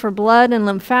 also for blood and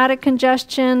lymphatic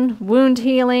congestion, wound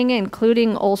healing,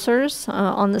 including ulcers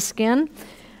on the skin,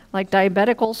 like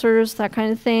diabetic ulcers, that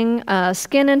kind of thing,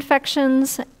 skin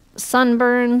infections,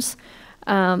 sunburns.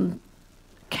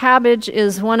 Cabbage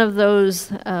is one of those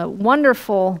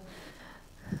wonderful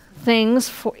things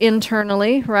for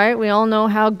internally, right? We all know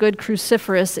how good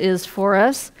cruciferous is for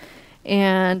us,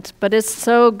 but it's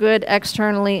so good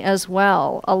externally as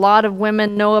well. A lot of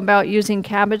women know about using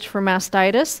cabbage for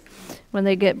mastitis when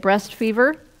they get breast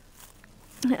fever,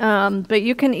 but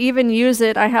you can even use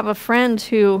it. I have a friend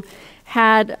who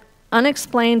had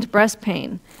unexplained breast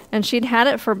pain, and she'd had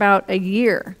it for about a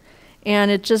year.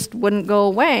 And it just wouldn't go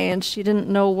away, and she didn't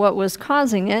know what was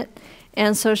causing it.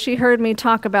 And so she heard me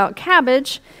talk about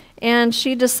cabbage, and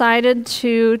she decided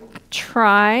to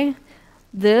try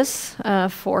this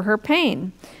for her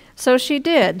pain. So she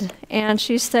did, and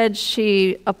she said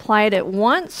she applied it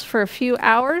once for a few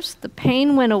hours. The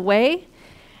pain went away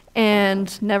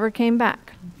and never came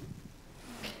back.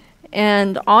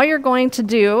 And all you're going to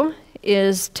do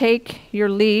is take your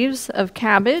leaves of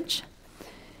cabbage,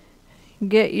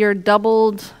 get your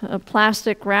doubled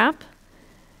plastic wrap,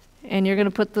 and you're going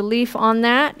to put the leaf on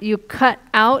that. You cut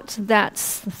out that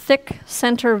thick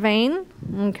center vein,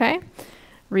 okay?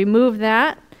 Remove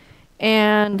that.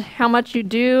 And how much you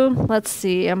do, let's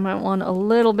see, I might want a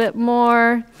little bit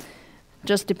more.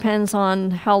 Just depends on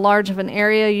how large of an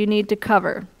area you need to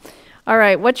cover. All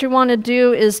right, what you want to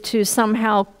do is to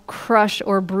somehow crush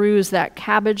or bruise that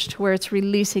cabbage to where it's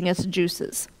releasing its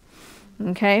juices.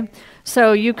 Okay,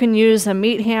 so you can use a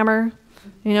meat hammer,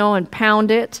 and pound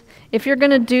it. If you're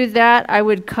going to do that, I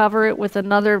would cover it with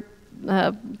another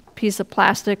piece of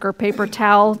plastic or paper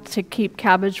towel to keep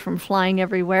cabbage from flying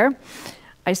everywhere.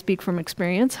 I speak from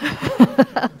experience.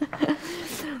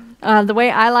 The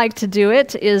way I like to do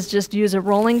it is just use a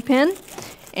rolling pin,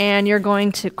 and you're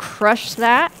going to crush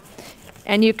that.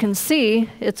 And you can see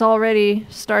it's already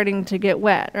starting to get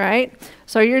wet, right?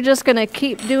 So you're just going to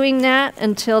keep doing that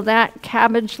until that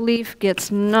cabbage leaf gets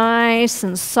nice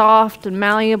and soft and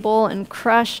malleable and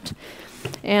crushed.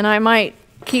 And I might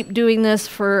keep doing this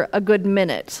for a good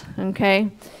minute, okay?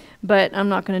 But I'm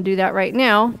not going to do that right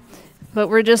now. But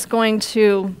we're just going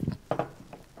to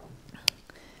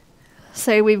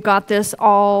say we've got this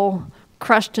all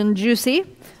crushed and juicy,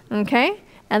 okay?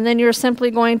 And then you're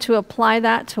simply going to apply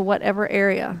that to whatever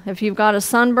area. If you've got a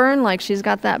sunburn, like she's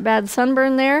got that bad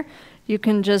sunburn there, you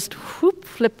can just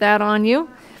flip that on you.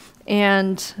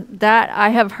 And that, I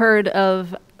have heard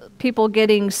of people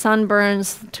getting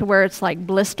sunburns to where it's like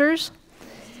blisters.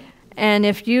 And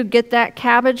if you get that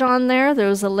cabbage on there, there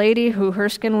was a lady who her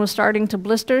skin was starting to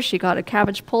blister. She got a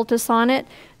cabbage poultice on it,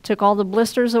 took all the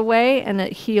blisters away, and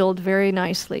it healed very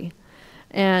nicely.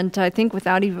 And I think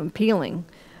without even peeling.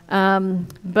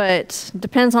 But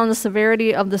depends on the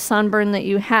severity of the sunburn that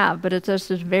you have, but it's just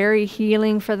very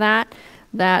healing for that.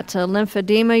 That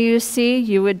lymphedema you see,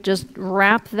 you would just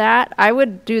wrap that. I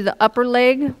would do the upper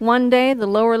leg one day, the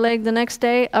lower leg the next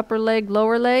day, upper leg,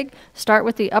 lower leg. Start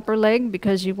with the upper leg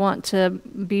because you want to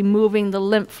be moving the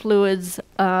lymph fluids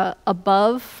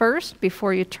above first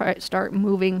before you start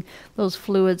moving those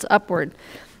fluids upward.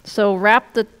 So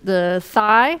wrap the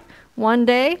thigh one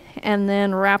day and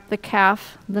then wrap the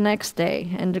calf the next day,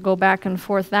 and to go back and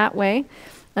forth that way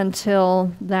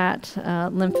until that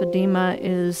lymphedema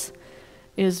is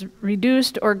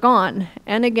reduced or gone.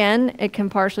 And again, it can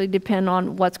partially depend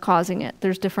on what's causing it.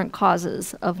 There's different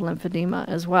causes of lymphedema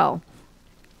as well.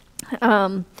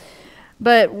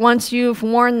 But once you've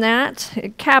worn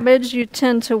that, cabbage you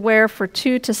tend to wear for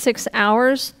 2 to 6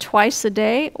 hours twice a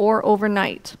day or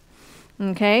overnight.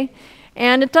 Okay?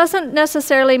 And it doesn't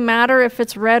necessarily matter if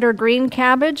it's red or green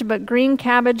cabbage, but green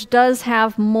cabbage does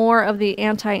have more of the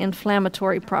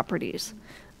anti-inflammatory properties.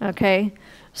 Okay?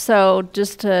 So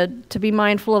just to be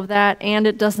mindful of that, and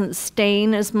it doesn't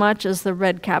stain as much as the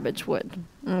red cabbage would,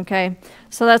 okay?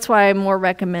 So that's why I more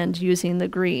recommend using the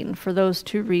green for those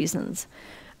two reasons.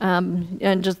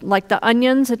 And just like the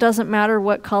onions, it doesn't matter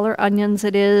what color onions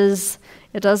it is.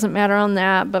 It doesn't matter on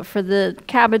that, but for the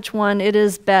cabbage one, it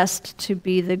is best to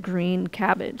be the green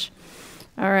cabbage.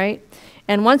 All right?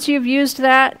 And once you've used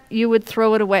that, you would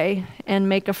throw it away and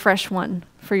make a fresh one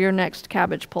for your next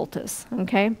cabbage poultice,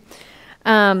 okay?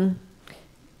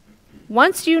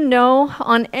 Once you know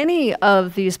on any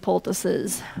of these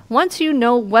poultices, once you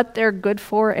know what they're good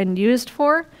for and used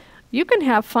for, you can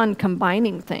have fun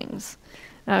combining things.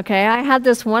 Okay, I had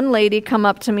this one lady come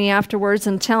up to me afterwards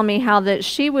and tell me how that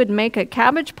she would make a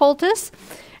cabbage poultice,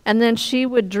 and then she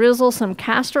would drizzle some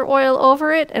castor oil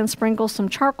over it and sprinkle some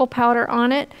charcoal powder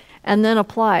on it and then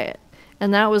apply it.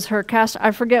 And that was her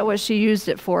I forget what she used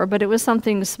it for, but it was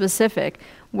something specific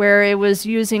where it was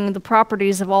using the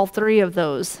properties of all three of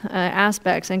those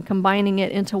aspects and combining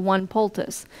it into one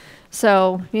poultice.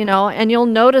 So, you know, and you'll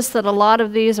notice that a lot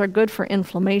of these are good for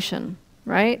inflammation,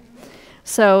 right?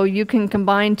 So you can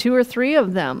combine 2 or 3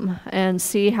 of them and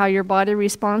see how your body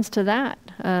responds to that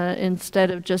instead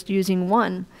of just using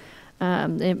one.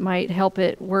 It might help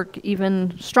it work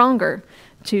even stronger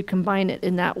to combine it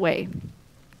in that way.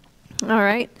 All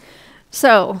right,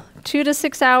 so 2 to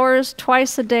 6 hours,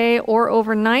 twice a day or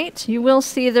overnight. You will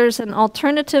see there's an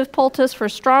alternative poultice for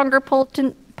stronger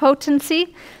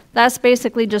potency. That's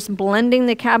basically just blending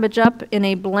the cabbage up in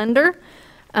a blender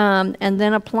and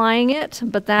then applying it,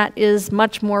 but that is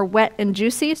much more wet and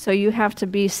juicy, so you have to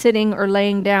be sitting or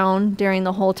laying down during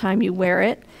the whole time you wear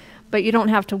it, but you don't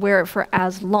have to wear it for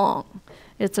as long.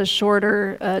 It's a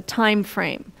shorter time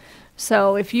frame.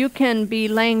 So if you can be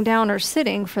laying down or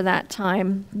sitting for that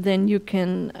time, then you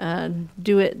can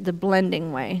do it the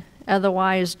blending way.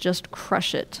 Otherwise, just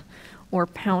crush it or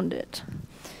pound it.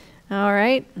 All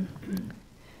right.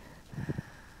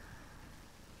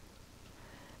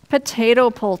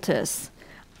 Potato poultice.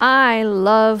 I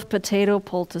love potato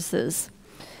poultices.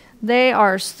 They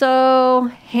are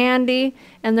so handy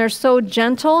and they're so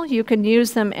gentle, you can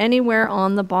use them anywhere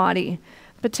on the body.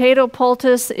 Potato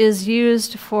poultice is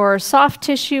used for soft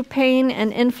tissue pain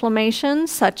and inflammation,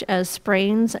 such as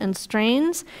sprains and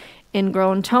strains,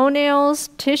 ingrown toenails,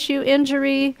 tissue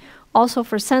injury, also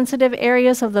for sensitive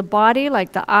areas of the body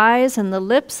like the eyes and the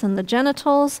lips and the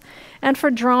genitals, and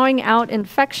for drawing out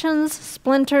infections,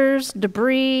 splinters,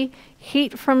 debris,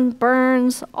 heat from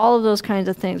burns, all of those kinds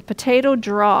of things. Potato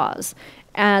draws.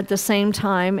 At the same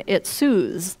time, it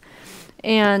soothes.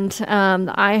 And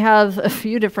I have a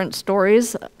few different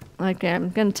stories. Like I'm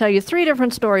going to tell you 3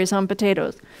 different stories on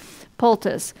potatoes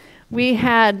poultice. We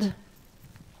had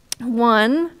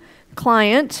one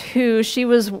client who she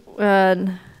was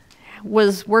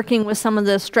working with some of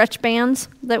the stretch bands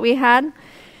that we had,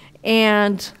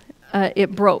 and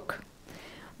it broke.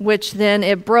 Which then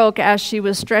it broke as she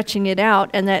was stretching it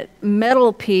out, and that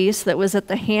metal piece that was at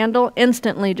the handle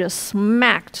instantly just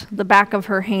smacked the back of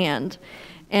her hand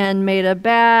and made a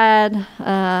bad,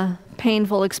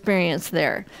 painful experience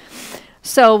there.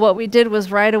 So what we did was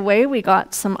right away we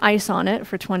got some ice on it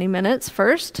for 20 minutes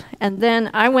first, and then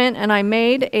I went and I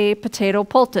made a potato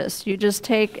poultice. You just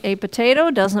take a potato,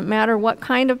 doesn't matter what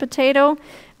kind of potato,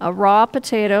 a raw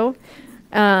potato,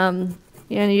 and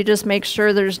you just make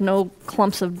sure there's no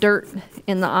clumps of dirt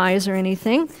in the eyes or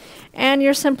anything, and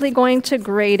you're simply going to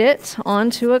grate it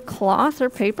onto a cloth or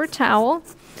paper towel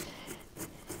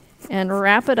and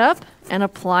wrap it up and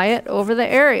apply it over the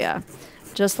area,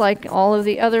 just like all of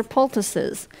the other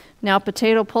poultices. Now,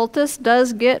 potato poultice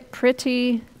does get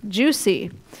pretty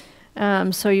juicy,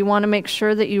 so you want to make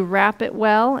sure that you wrap it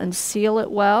well and seal it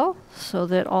well so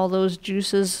that all those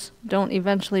juices don't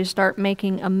eventually start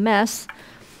making a mess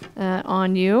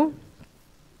on you.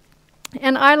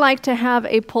 And I like to have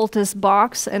a poultice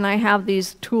box, and I have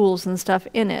these tools and stuff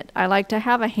in it. I like to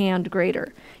have a hand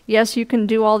grater. Yes, you can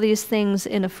do all these things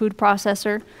in a food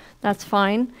processor. That's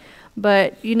fine.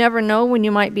 But you never know when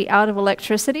you might be out of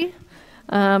electricity,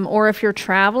 or if you're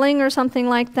traveling or something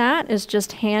like that. It's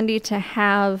just handy to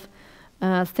have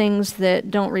things that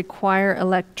don't require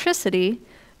electricity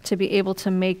to be able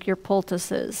to make your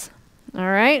poultices. All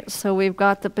right, so we've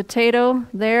got the potato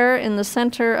there in the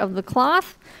center of the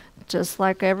cloth, just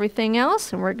like everything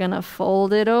else, and we're going to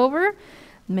fold it over,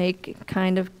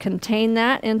 contain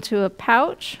that into a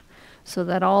pouch so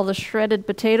that all the shredded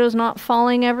potatoes not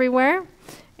falling everywhere.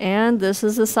 And this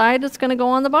is the side that's going to go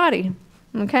on the body.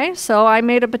 Okay, so I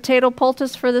made a potato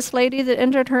poultice for this lady that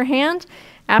injured her hand.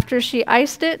 After she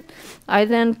iced it, I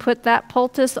then put that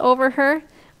poultice over her,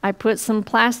 I put some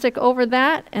plastic over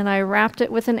that, and I wrapped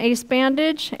it with an ace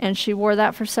bandage, and she wore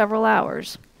that for several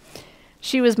hours.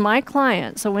 She was my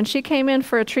client, so when she came in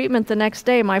for a treatment the next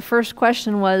day, my first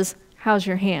question was, how's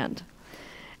your hand?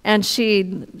 And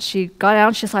she got out,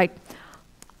 and she's like,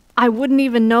 I wouldn't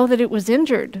even know that it was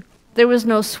injured. There was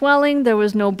no swelling, there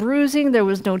was no bruising, there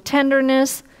was no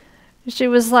tenderness. She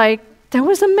was like, that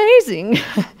was amazing.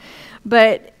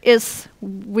 But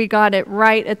we got it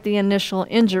right at the initial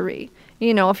injury.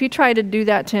 You know, if you try to do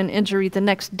that to an injury the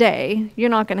next day, you're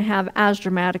not going to have as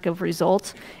dramatic of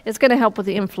results. It's going to help with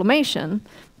the inflammation,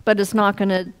 but it's not going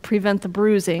to prevent the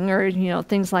bruising or, you know,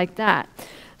 things like that.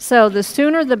 So the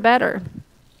sooner the better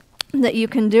that you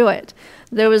can do it.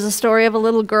 There was a story of a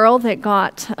little girl that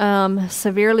got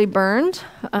severely burned.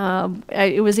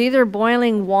 It was either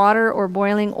boiling water or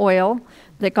boiling oil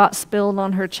that got spilled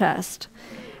on her chest.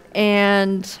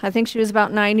 And I think she was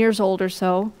about 9 years old or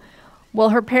so. Well,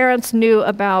 her parents knew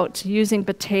about using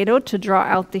potato to draw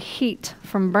out the heat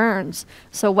from burns.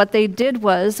 So what they did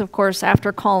was, of course,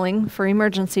 after calling for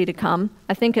emergency to come,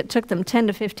 I think it took them 10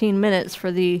 to 15 minutes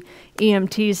for the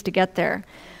EMTs to get there.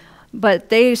 But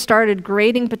they started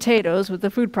grating potatoes with the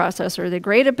food processor. They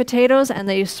grated potatoes and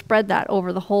they spread that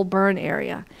over the whole burn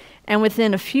area. And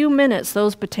within a few minutes,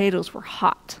 those potatoes were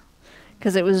hot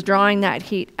because it was drawing that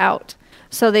heat out.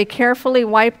 So they carefully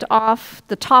wiped off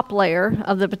the top layer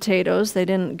of the potatoes. They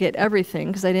didn't get everything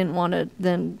because they didn't want to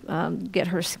then get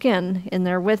her skin in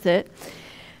there with it.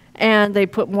 And they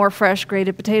put more fresh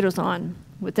grated potatoes on.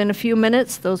 Within a few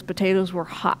minutes, those potatoes were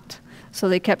hot. So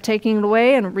they kept taking it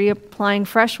away and reapplying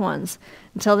fresh ones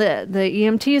until the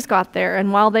EMTs got there.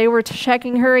 And while they were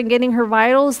checking her and getting her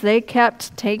vitals, they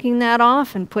kept taking that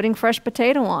off and putting fresh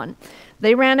potato on.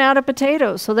 They ran out of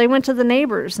potatoes, so they went to the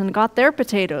neighbors and got their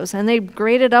potatoes, and they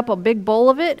grated up a big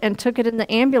bowl of it and took it in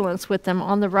the ambulance with them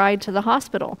on the ride to the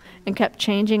hospital and kept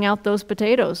changing out those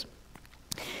potatoes.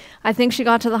 I think she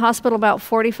got to the hospital about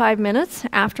 45 minutes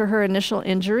after her initial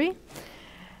injury,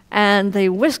 and they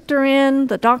whisked her in.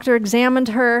 The doctor examined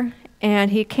her, and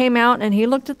he came out and he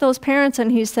looked at those parents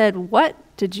and he said, "What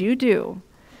did you do?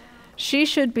 She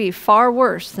should be far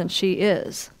worse than she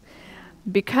is."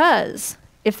 Because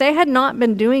if they had not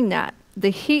been doing that,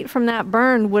 the heat from that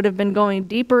burn would have been going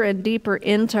deeper and deeper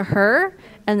into her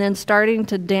and then starting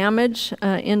to damage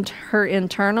into her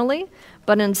internally.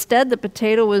 But instead, the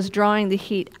potato was drawing the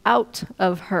heat out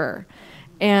of her,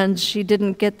 and she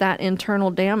didn't get that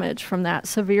internal damage from that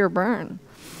severe burn.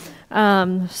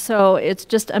 So it's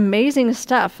just amazing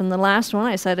stuff. And the last one,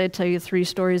 I said I'd tell you 3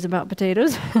 stories about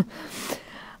potatoes.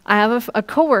 I have a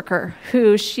coworker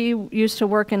who she used to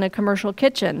work in a commercial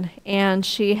kitchen, and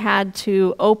she had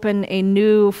to open a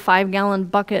new 5-gallon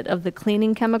bucket of the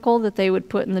cleaning chemical that they would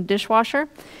put in the dishwasher.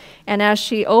 And as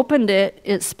she opened it,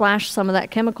 it splashed some of that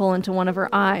chemical into one of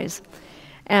her eyes.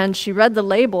 And she read the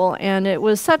label, and it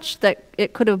was such that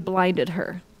it could have blinded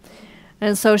her.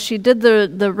 And so she did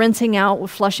the rinsing out,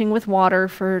 flushing with water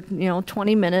for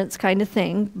 20 minutes kind of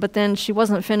thing. But then she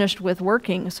wasn't finished with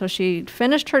working. So she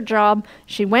finished her job.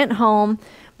 She went home.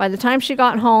 By the time she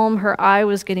got home, her eye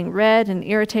was getting red and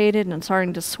irritated and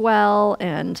starting to swell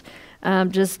and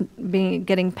just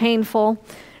getting painful.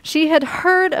 She had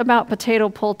heard about potato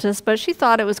poultice, but she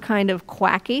thought it was kind of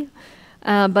quacky.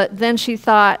 But then she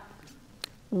thought,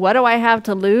 what do I have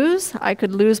to lose? I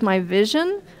could lose my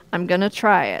vision. I'm going to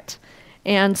try it.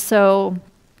 And so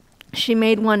she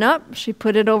made one up, she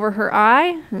put it over her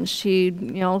eye, and she,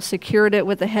 secured it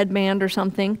with a headband or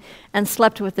something and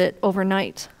slept with it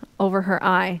overnight over her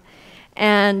eye.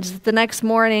 And the next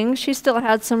morning, she still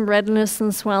had some redness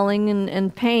and swelling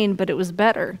and pain, but it was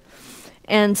better.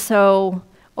 And so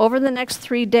over the next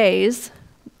 3 days,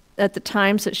 at the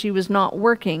times that she was not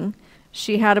working,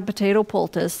 she had a potato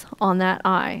poultice on that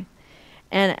eye.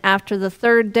 And after the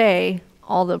 3rd day,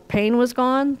 all the pain was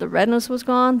gone, the redness was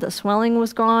gone, the swelling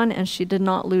was gone, and she did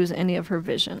not lose any of her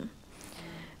vision.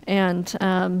 And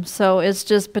so it's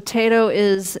just, potato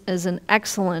is an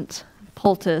excellent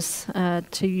poultice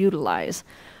to utilize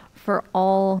for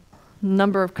all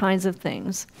number of kinds of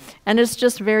things. And it's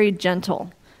just very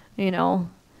gentle,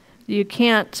 You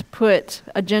can't put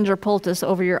a ginger poultice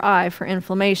over your eye for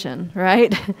inflammation,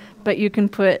 right? But you can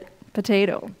put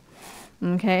potato,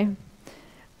 okay?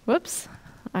 Whoops,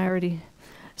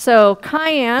 So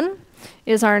cayenne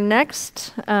is our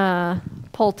next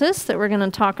poultice that we're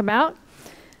going to talk about.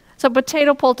 So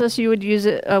potato poultice, you would use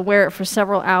it, wear it for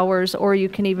several hours, or you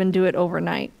can even do it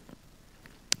overnight.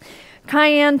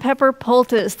 Cayenne pepper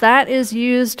poultice, that is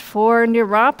used for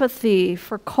neuropathy,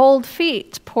 for cold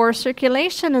feet, poor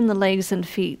circulation in the legs and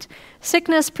feet,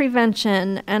 sickness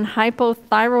prevention, and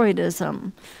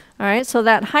hypothyroidism. All right, so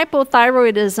that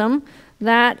hypothyroidism,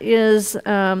 that is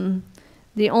the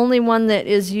only one that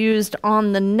is used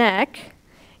on the neck.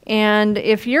 And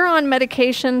if you're on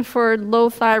medication for low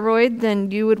thyroid,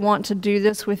 then you would want to do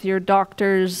this with your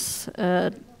doctor's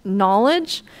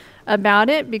knowledge about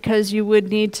it, because you would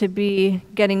need to be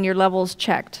getting your levels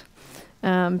checked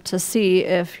to see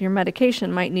if your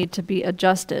medication might need to be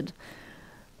adjusted.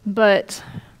 But,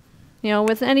 you know,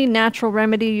 with any natural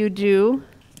remedy you do,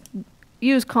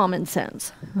 use common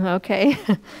sense, okay?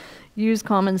 Use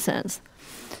common sense.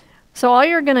 So all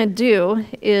you're going to do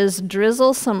is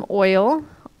drizzle some oil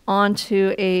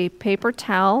onto a paper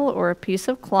towel or a piece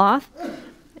of cloth.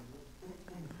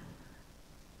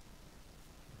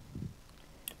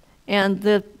 And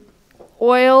the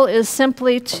oil is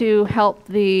simply to help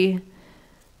the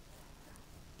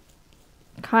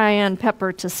cayenne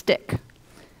pepper to stick.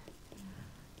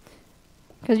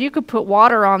 Because you could put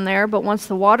water on there, but once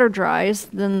the water dries,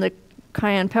 then the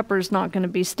cayenne pepper is not going to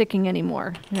be sticking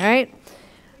anymore, all right?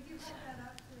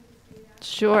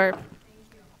 Sure.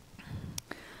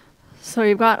 So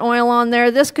you've got oil on there.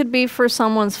 This could be for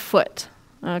someone's foot,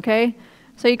 okay?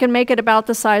 So you can make it about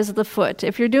the size of the foot.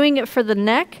 If you're doing it for the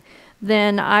neck,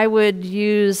 then I would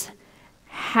use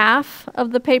half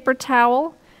of the paper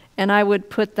towel, and I would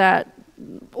put that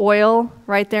oil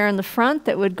right there in the front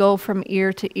that would go from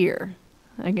ear to ear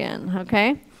again,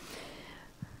 okay?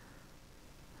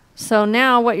 So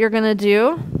now what you're going to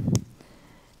do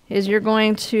is you're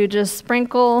going to just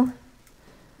sprinkle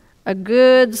a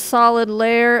good solid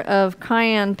layer of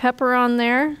cayenne pepper on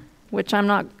there, which I'm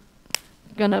not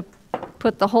going to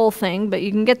put the whole thing, but you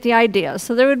can get the idea.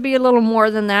 So there would be a little more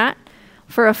than that.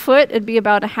 For a foot, it'd be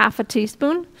about a half a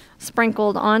teaspoon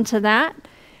sprinkled onto that.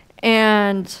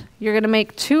 And you're going to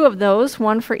make 2 of those,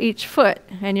 1 for each foot.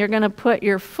 And you're going to put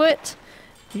your foot,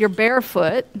 your bare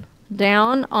foot,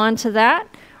 down onto that,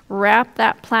 wrap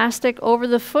that plastic over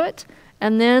the foot,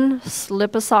 and then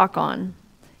slip a sock on.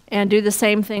 And do the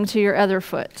same thing to your other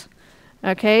foot.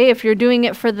 Okay, if you're doing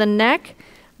it for the neck,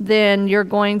 then you're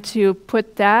going to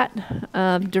put that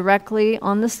directly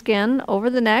on the skin over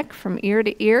the neck from ear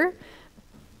to ear.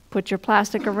 Put your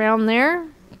plastic around there,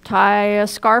 tie a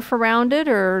scarf around it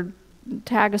or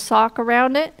tag a sock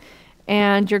around it,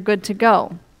 and you're good to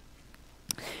go.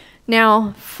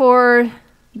 Now, for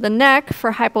the neck,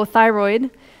 for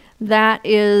hypothyroid, that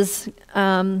is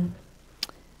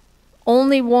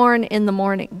only worn in the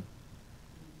morning.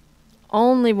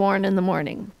 Only worn in the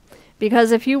morning.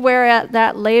 Because if you wear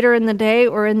that later in the day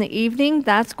or in the evening,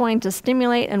 that's going to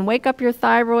stimulate and wake up your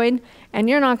thyroid, and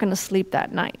you're not going to sleep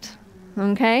that night.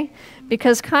 Okay?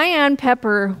 Because cayenne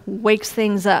pepper wakes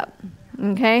things up.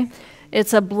 Okay?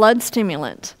 It's a blood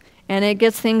stimulant, and it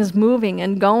gets things moving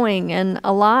and going and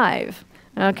alive.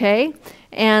 Okay?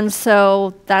 And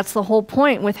so that's the whole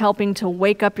point with helping to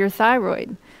wake up your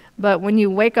thyroid. But when you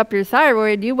wake up your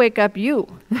thyroid, you wake up you,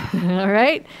 all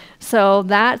right? So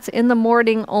that's in the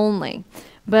morning only.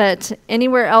 But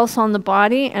anywhere else on the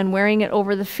body and wearing it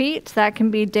over the feet, that can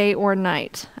be day or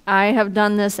night. I have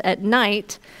done this at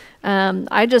night.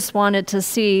 I just wanted to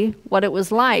see what it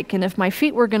was like and if my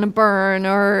feet were going to burn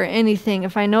or anything,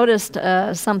 if I noticed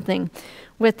something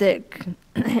with it.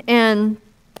 And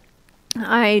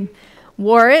I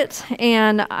wore it,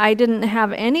 and I didn't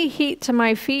have any heat to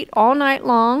my feet all night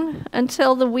long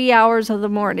until the wee hours of the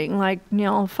morning, like,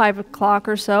 5 o'clock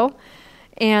or so.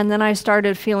 And then I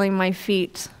started feeling my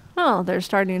feet, they're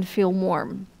starting to feel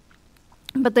warm.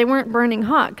 But they weren't burning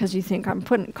hot, because you think, I'm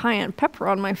putting cayenne pepper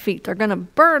on my feet, they're going to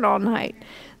burn all night.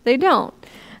 They don't.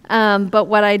 But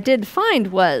what I did find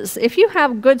was, if you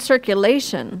have good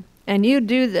circulation, and you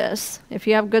do this, if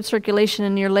you have good circulation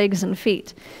in your legs and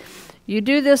feet, you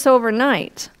do this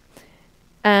overnight,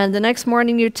 and the next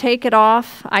morning you take it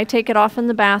off. I take it off in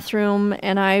the bathroom,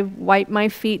 and I wipe my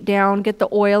feet down, get the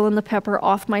oil and the pepper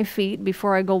off my feet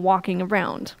before I go walking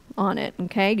around on it,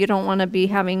 okay? You don't want to be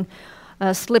having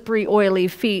slippery, oily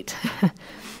feet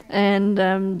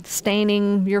and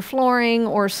staining your flooring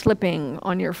or slipping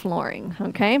on your flooring,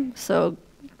 okay? So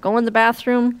go in the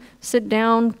bathroom, sit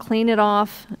down, clean it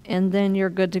off, and then you're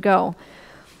good to go.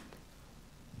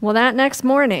 Well, that next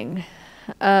morning,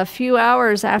 a few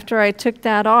hours after I took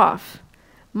that off,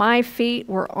 my feet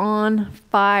were on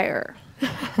fire.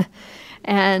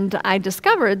 And I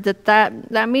discovered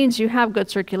that means you have good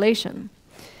circulation.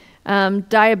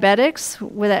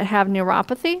 Diabetics that have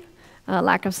neuropathy,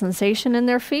 lack of sensation in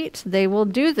their feet, they will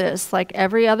do this like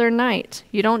every other night.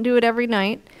 You don't do it every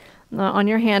night. On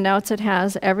your handouts it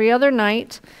has every other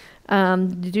night.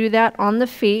 Do that on the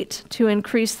feet to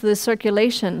increase the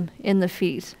circulation in the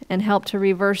feet and help to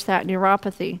reverse that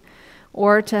neuropathy.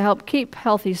 or to help keep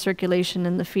healthy circulation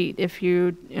in the feet if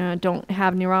you don't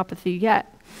have neuropathy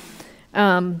yet.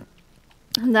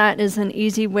 That is an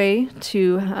easy way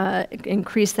to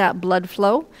increase that blood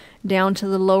flow down to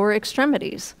the lower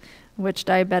extremities, which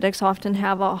diabetics often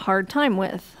have a hard time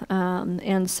with.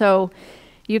 And so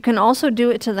you can also do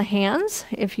it to the hands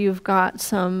if you've got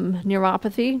some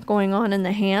neuropathy going on in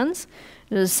the hands.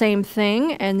 The same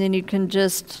thing, and then you can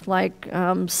just like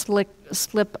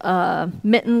slip a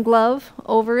mitten glove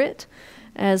over it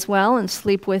as well and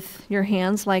sleep with your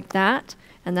hands like that,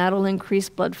 and that'll increase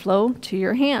blood flow to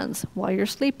your hands while you're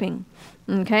sleeping.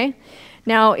 Okay?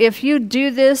 Now, if you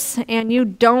do this and you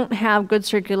don't have good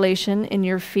circulation in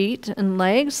your feet and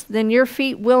legs, then your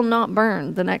feet will not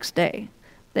burn the next day.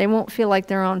 They won't feel like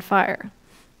they're on fire.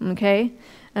 Okay?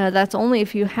 That's only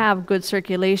if you have good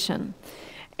circulation.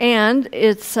 And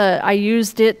it's I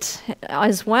used it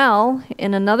as well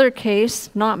in another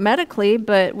case, not medically,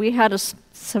 but we had a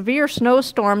severe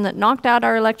snowstorm that knocked out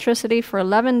our electricity for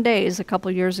 11 days a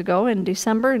couple years ago in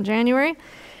December and January,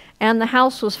 and the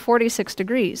house was 46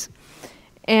 degrees.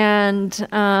 And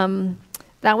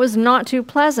that was not too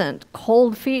pleasant.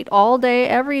 Cold feet all day,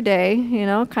 every day, you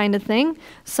know, kind of thing.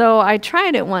 So I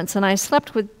tried it once, and I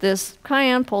slept with this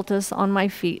cayenne poultice on my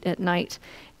feet at night.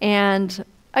 And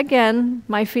again,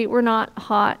 my feet were not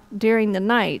hot during the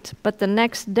night, but the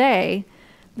next day,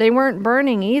 they weren't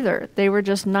burning either. They were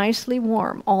just nicely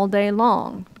warm all day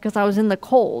long because I was in the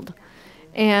cold.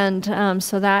 And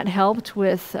so that helped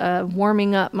with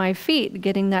warming up my feet,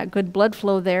 getting that good blood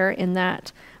flow there in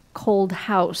that cold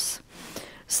house.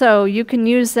 So you can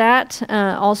use that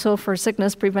also for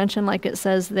sickness prevention, like it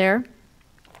says there.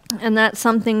 And that's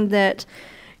something that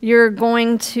you're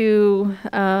going to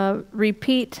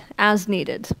repeat as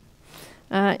needed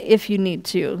if you need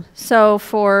to. So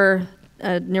for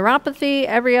neuropathy,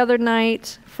 every other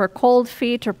night. For cold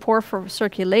feet or poor for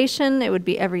circulation, it would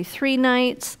be every 3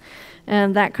 nights,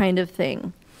 and that kind of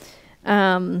thing.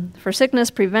 For sickness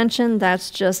prevention,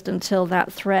 that's just until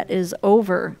that threat is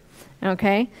over.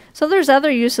 Okay? So there's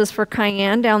other uses for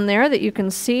cayenne down there that you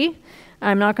can see.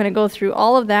 I'm not going to go through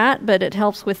all of that, but it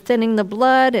helps with thinning the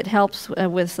blood. It helps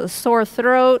with a sore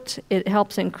throat. It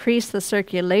helps increase the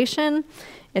circulation.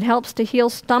 It helps to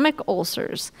heal stomach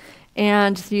ulcers.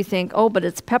 And you think, oh, but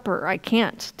it's pepper. I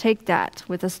can't take that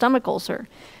with a stomach ulcer.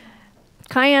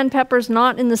 Cayenne pepper's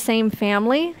not in the same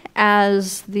family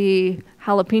as the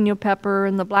jalapeno pepper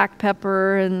and the black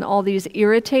pepper and all these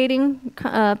irritating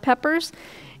peppers.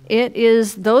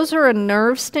 Those are a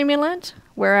nerve stimulant,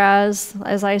 whereas,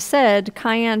 as I said,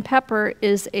 cayenne pepper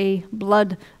is a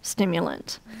blood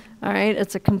stimulant. All right,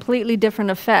 it's a completely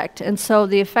different effect. And so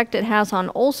the effect it has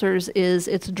on ulcers is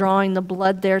it's drawing the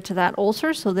blood there to that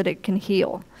ulcer so that it can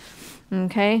heal.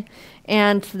 Okay?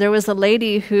 And there was a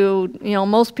lady who, you know,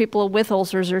 most people with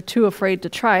ulcers are too afraid to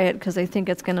try it because they think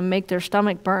it's going to make their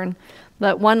stomach burn.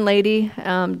 But one lady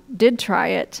did try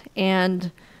it,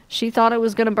 and she thought it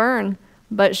was going to burn.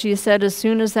 But she said as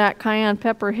soon as that cayenne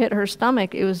pepper hit her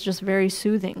stomach, it was just very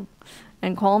soothing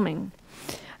and calming.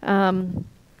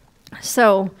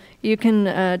 So you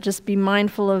can just be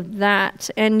mindful of that.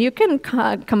 And you can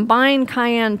combine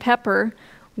cayenne pepper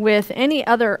with any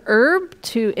other herb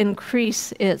to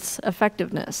increase its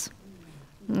effectiveness.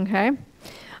 Okay?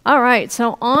 All right,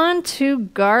 so on to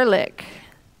garlic.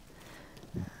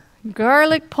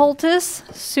 Garlic poultice,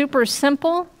 super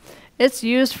simple. It's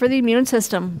used for the immune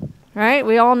system, right?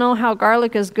 We all know how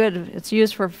garlic is good. It's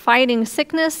used for fighting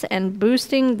sickness and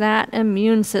boosting that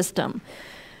immune system.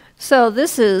 So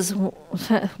this is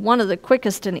one of the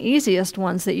quickest and easiest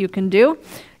ones that you can do.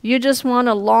 You just want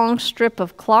a long strip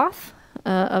of cloth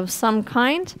of some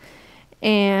kind,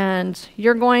 and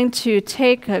you're going to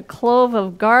take a clove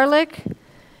of garlic.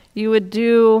 You would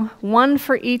do 1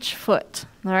 for each foot.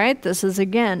 All right, this is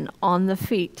again on the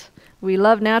feet. We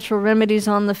love natural remedies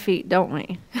on the feet, don't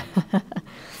we?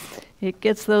 It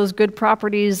gets those good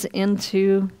properties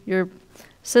into your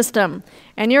system.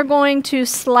 And you're going to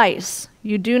slice.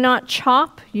 You do not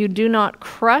chop, you do not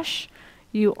crush,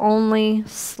 you only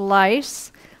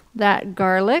slice that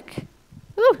garlic.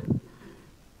 Ooh,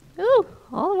 ooh,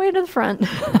 all the way to the front.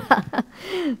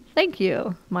 Thank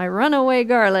you, my runaway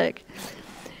garlic.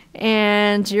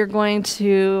 And you're going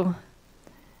to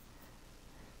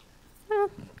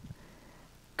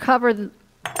cover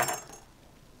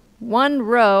 1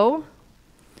 row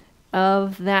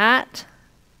of that.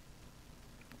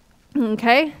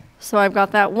 Okay, so I've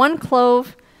got that 1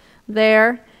 clove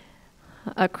there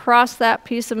across that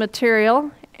piece of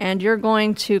material, and you're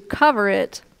going to cover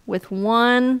it with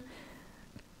 1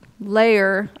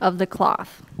 layer of the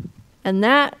cloth. And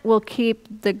that will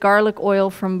keep the garlic oil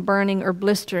from burning or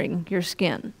blistering your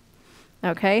skin.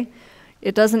 Okay?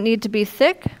 It doesn't need to be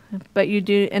thick, but you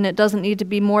do, and it doesn't need to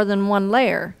be more than one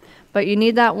layer. But you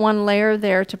need that one layer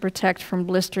there to protect from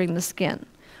blistering the skin.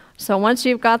 So once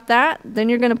you've got that, then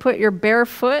you're going to put your bare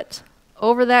foot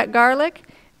over that garlic,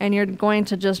 and you're going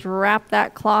to just wrap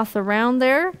that cloth around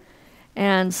there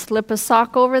and slip a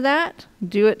sock over that,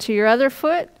 do it to your other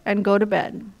foot, and go to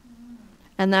bed.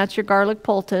 And that's your garlic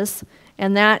poultice,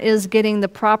 and that is getting the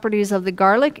properties of the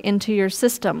garlic into your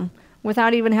system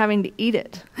without even having to eat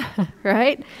it,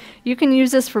 right? You can use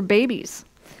this for babies.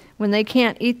 When they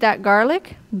can't eat that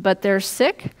garlic, but they're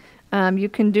sick, you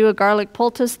can do a garlic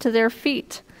poultice to their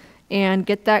feet and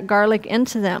get that garlic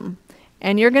into them.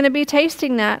 And you're going to be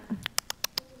tasting that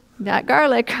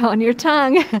garlic on your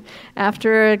tongue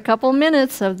after a couple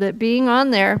minutes of it being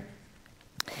on there.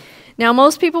 Now,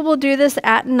 most people will do this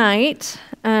at night,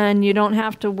 and you don't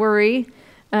have to worry.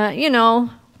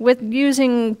 With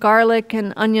using garlic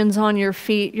and onions on your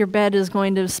feet, your bed is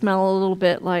going to smell a little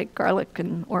bit like garlic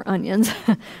or onions,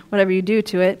 whatever you do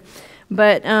to it.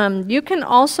 But you can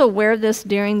also wear this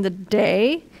during the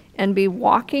day and be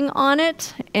walking on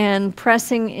it and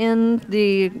pressing in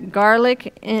the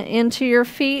garlic into your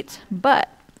feet. But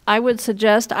I would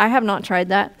suggest, I have not tried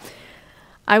that,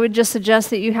 I would just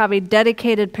suggest that you have a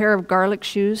dedicated pair of garlic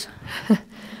shoes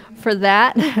for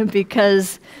that,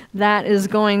 because that is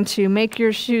going to make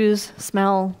your shoes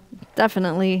smell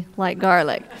definitely like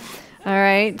garlic. All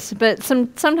right, but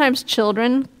sometimes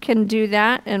children can do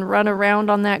that and run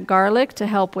around on that garlic to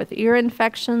help with ear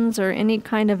infections or any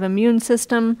kind of immune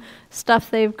system stuff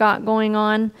they've got going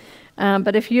on.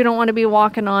 But if you don't want to be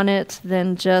walking on it,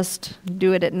 then just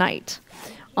do it at night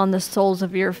on the soles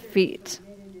of your feet.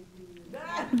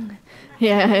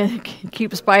 Yeah,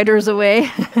 keep spiders away.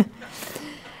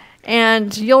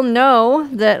 And you'll know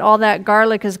that all that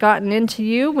garlic has gotten into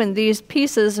you when these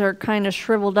pieces are kind of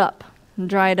shriveled up,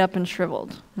 dried up and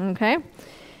shriveled, okay?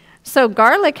 So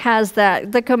garlic has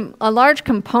that, a large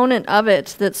component of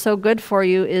it that's so good for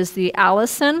you is the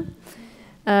allicin,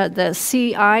 the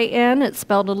C-I-N. It's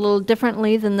spelled a little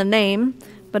differently than the name,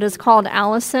 but it's called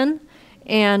allicin.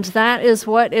 And that is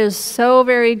what is so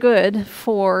very good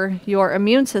for your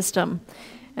immune system,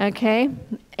 okay?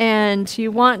 And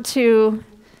you want to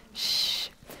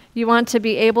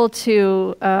be able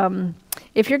to,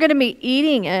 if you're going to be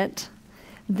eating it,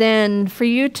 then for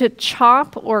you to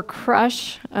chop or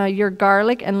crush your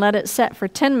garlic and let it set for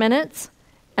 10 minutes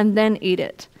and then eat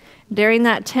it. During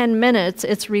that 10 minutes,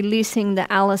 it's releasing the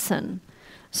allicin.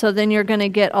 So then you're going to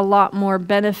get a lot more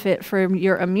benefit for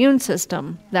your immune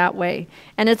system that way.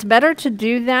 And it's better to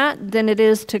do that than it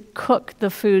is to cook the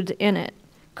food in it,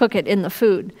 cook it in the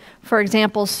food. For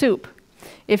example, soup.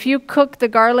 If you cook the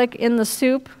garlic in the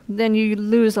soup, then you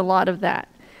lose a lot of that.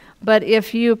 But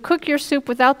if you cook your soup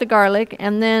without the garlic,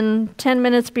 and then 10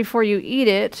 minutes before you eat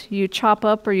it, you chop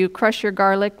up or you crush your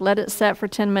garlic, let it set for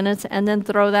 10 minutes, and then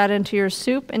throw that into your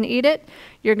soup and eat it,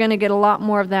 you're going to get a lot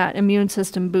more of that immune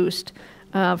system boost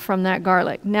from that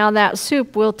garlic. Now that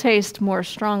soup will taste more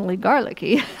strongly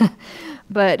garlicky,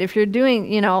 but if you're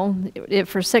doing, it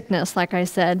for sickness, like I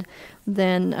said,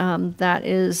 then that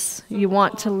is, you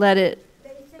want to let it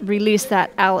release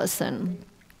that allicin.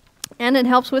 And it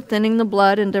helps with thinning the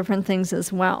blood and different things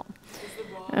as well. Is the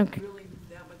raw really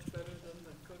that much better than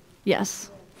the cooked?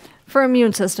 Yes, for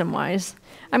immune system wise.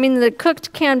 I mean, the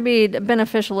cooked can be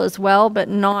beneficial as well, but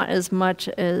not as much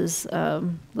as the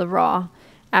raw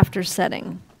after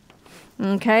setting.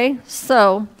 Okay,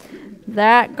 so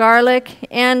that garlic,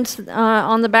 and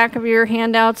on the back of your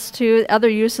handouts too, other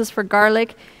uses for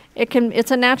garlic,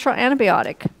 it's a natural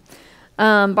antibiotic.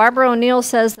 Barbara O'Neill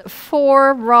says that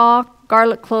 4 raw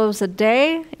garlic cloves a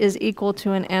day is equal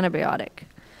to an antibiotic.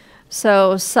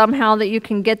 So somehow that you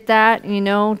can get that,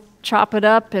 chop it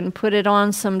up and put it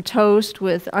on some toast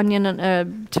with onion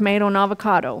and tomato and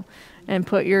avocado, and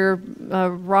put your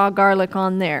raw garlic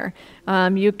on there.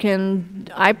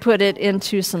 I put it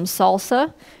into some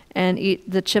salsa and eat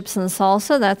the chips and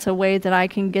salsa. That's a way that I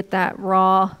can get that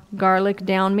raw garlic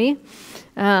down me.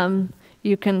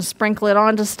 You can sprinkle it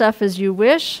onto stuff as you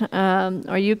wish,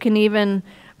 or you can even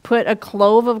put a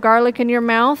clove of garlic in your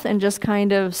mouth and just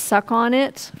kind of suck on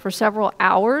it for several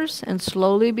hours and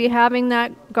slowly be having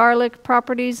that garlic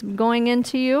properties going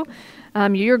into you.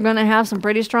 You're going to have some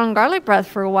pretty strong garlic breath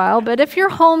for a while, but if you're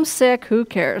homesick, who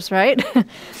cares, right?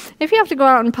 If you have to go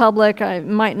out in public, I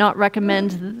might not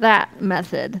recommend that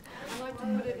method. I like to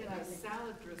put it in a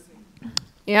salad dressing.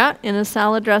 Yeah, in a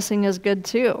salad dressing is good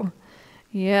too.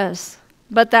 Yes.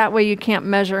 But that way you can't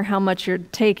measure how much you're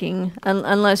taking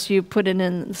unless you put it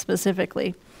in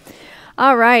specifically.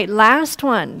 All right, last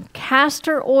one,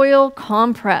 castor oil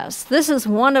compress. This is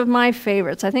one of my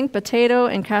favorites. I think potato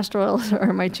and castor oil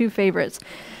are my two favorites.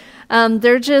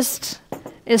 There just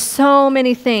is so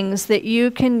many things that you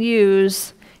can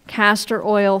use castor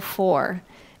oil for.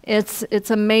 It's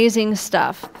amazing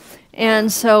stuff.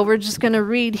 And so we're just going to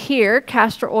read here.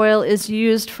 Castor oil is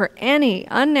used for any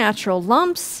unnatural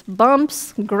lumps,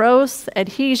 bumps, growths,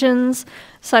 adhesions,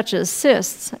 such as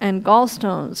cysts and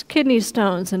gallstones, kidney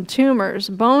stones and tumors,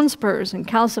 bone spurs and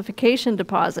calcification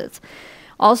deposits.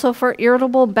 Also for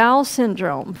irritable bowel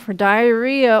syndrome, for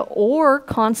diarrhea or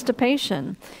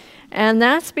constipation. And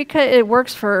that's because it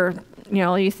works for,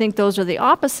 you think those are the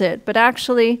opposite, but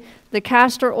actually the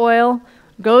castor oil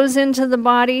goes into the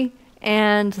body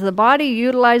and the body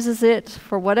utilizes it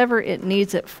for whatever it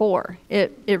needs it for.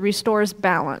 It restores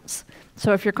balance.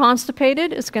 So if you're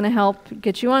constipated, it's going to help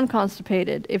get you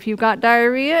unconstipated. If you've got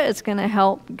diarrhea, it's going to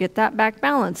help get that back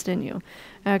balanced in you.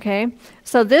 Okay?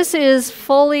 So this is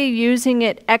fully using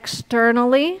it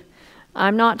externally.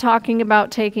 I'm not talking about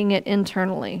taking it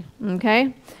internally.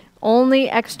 Okay? Only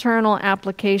external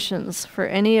applications for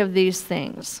any of these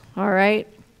things. All right?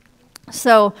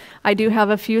 So I do have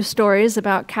a few stories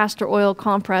about castor oil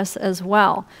compress as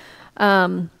well.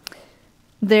 I've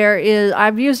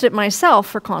used it myself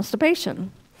for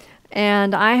constipation.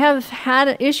 And I have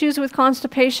had issues with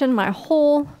constipation my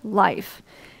whole life.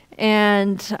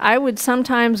 And I would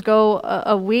sometimes go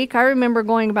a week. I remember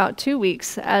going about 2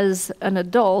 weeks as an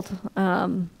adult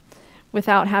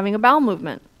without having a bowel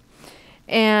movement.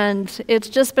 And it's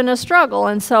just been a struggle.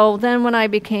 And so then when I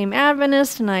became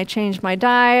Adventist and I changed my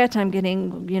diet, I'm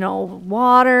getting,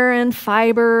 water and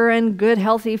fiber and good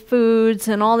healthy foods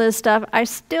and all this stuff, I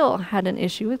still had an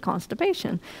issue with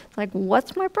constipation. It's like,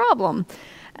 what's my problem?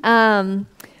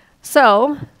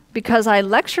 So because I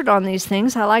lectured on these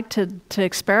things, I like to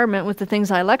experiment with the things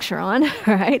I lecture on,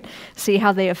 right? See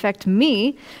how they affect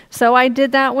me. So I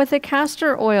did that with a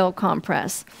castor oil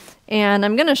compress. And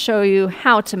I'm going to show you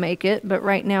how to make it, but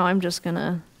right now I'm just going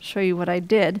to show you what I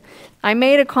did. I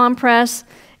made a compress,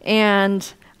 and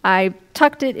I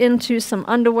tucked it into some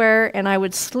underwear, and I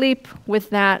would sleep with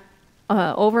that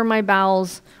over my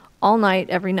bowels all night,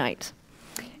 every night.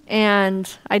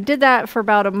 And I did that for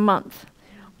about a month.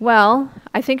 Well,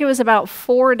 I think it was about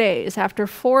 4 days. After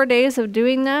 4 days of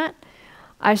doing that,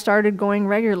 I started going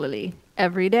regularly,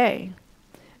 every day.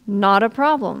 Not a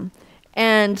problem.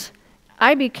 And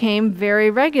I became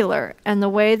very regular, and the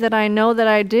way that I know that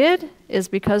I did is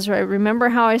because I remember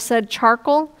how I said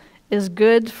charcoal is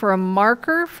good for a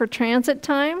marker for transit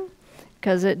time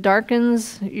because it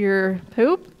darkens your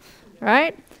poop,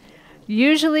 right?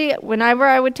 Usually, whenever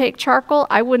I would take charcoal,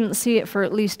 I wouldn't see it for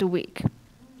at least a week.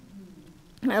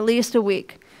 At least a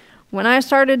week. When I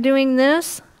started doing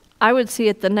this, I would see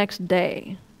it the next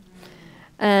day.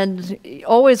 And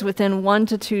always within 1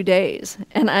 to 2 days.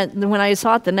 And when I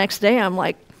saw it the next day, I'm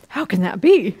like, how can that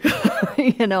be?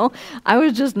 I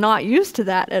was just not used to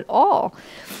that at all.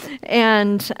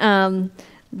 And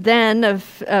then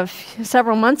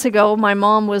several months ago, my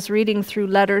mom was reading through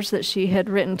letters that she had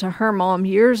written to her mom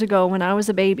years ago when I was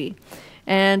a baby.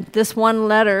 And this one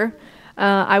letter,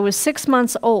 I was 6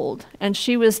 months old, and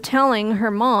she was telling her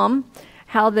mom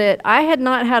how that I had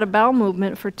not had a bowel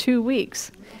movement for 2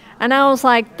 weeks. And I was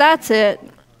like, that's it.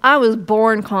 I was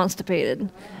born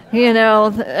constipated.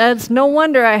 It's no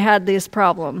wonder I had this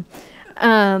problem.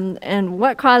 And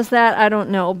what caused that, I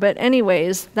don't know. But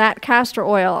anyways, that castor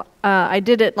oil, I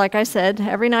did it, like I said,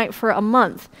 every night for a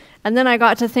month. And then I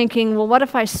got to thinking, well, what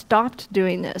if I stopped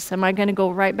doing this? Am I going to go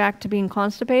right back to being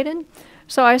constipated?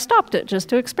 So I stopped it just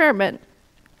to experiment.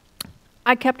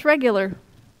 I kept regular.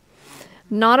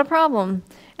 Not a problem.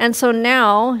 And so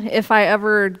now, if I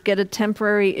ever get a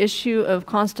temporary issue of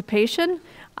constipation,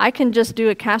 I can just do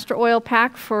a castor oil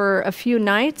pack for a few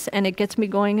nights, and it gets me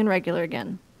going and regular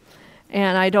again.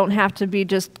 And I don't have to be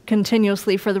just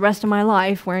continuously for the rest of my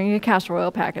life wearing a castor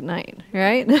oil pack at night,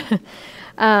 right?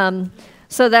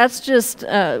 So that's just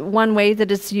one way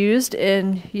that it's used.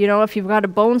 And, if you've got a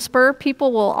bone spur,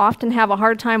 people will often have a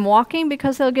hard time walking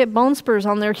because they'll get bone spurs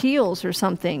on their heels or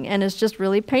something, and it's just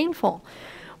really painful.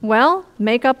 Well,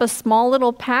 make up a small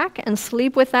little pack and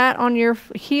sleep with that on your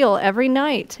heel every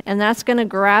night, and that's going to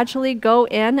gradually go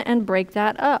in and break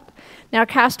that up. Now,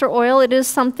 castor oil, it is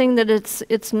something that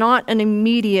it's not an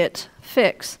immediate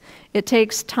fix. It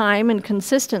takes time and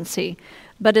consistency,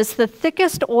 but it's the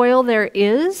thickest oil there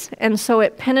is, and so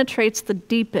it penetrates the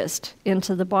deepest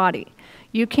into the body.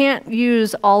 You can't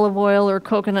use olive oil or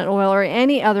coconut oil or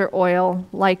any other oil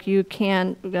like you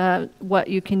can what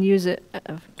you can use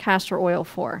castor oil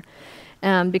for.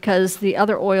 because the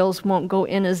other oils won't go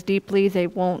in as deeply. They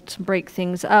won't break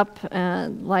things up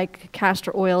like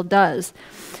castor oil does.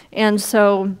 And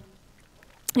so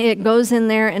it goes in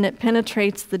there and it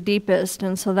penetrates the deepest,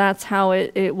 and so that's how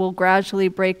it will gradually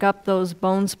break up those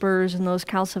bone spurs and those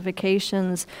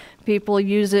calcifications. People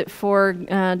use it for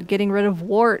getting rid of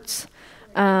warts,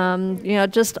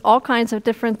 just all kinds of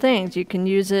different things. You can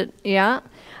use it,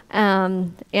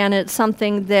 and it's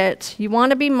something that you want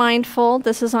to be mindful.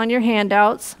 This is on your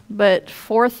handouts, but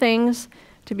 4 things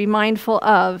to be mindful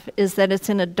of is that it's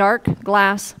in a dark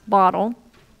glass bottle,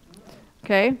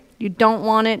 okay? You don't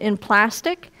want it in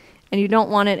plastic, and you don't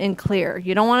want it in clear.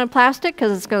 You don't want it in plastic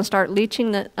because it's going to start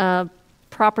leaching the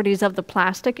properties of the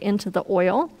plastic into the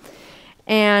oil.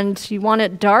 And you want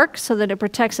it dark so that it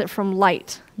protects it from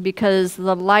light, because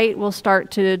the light will start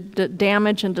to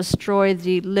damage and destroy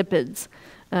the lipids,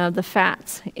 the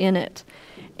fats in it.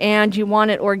 And you want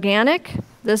it organic.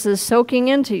 This is soaking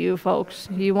into you, folks.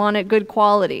 You want it good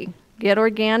quality. Get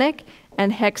organic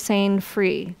and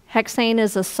hexane-free. Hexane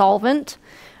is a solvent.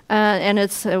 And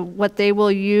it's what they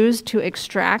will use to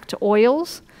extract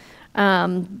oils,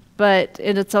 but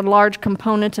it's a large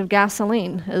component of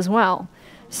gasoline as well.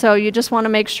 So you just want to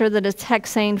make sure that it's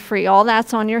hexane-free. All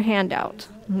that's on your handout,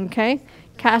 okay?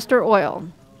 Castor oil,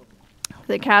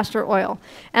 the castor oil.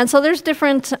 And so there's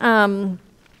different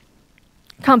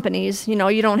companies.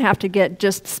 You don't have to get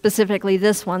just specifically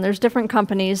this one. There's different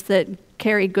companies that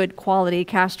carry good quality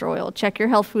castor oil. Check your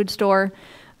health food store.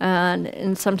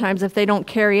 And sometimes if they don't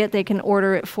carry it, they can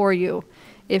order it for you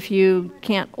if you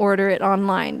can't order it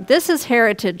online. This is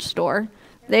Heritage Store.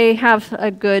 They have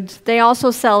they also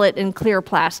sell it in clear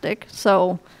plastic.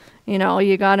 So,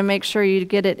 you got to make sure you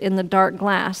get it in the dark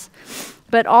glass.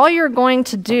 But all you're going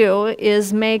to do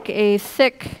is make a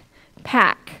thick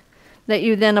pack that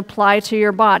you then apply to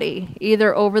your body,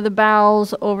 either over the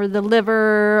bowels, over the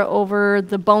liver, over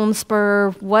the bone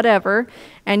spur, whatever.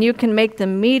 And you can make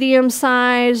them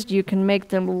medium-sized, you can make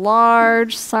them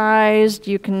large-sized,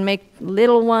 you can make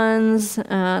little ones,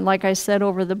 like I said,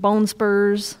 over the bone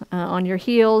spurs, on your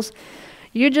heels.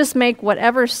 You just make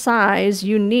whatever size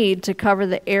you need to cover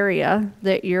the area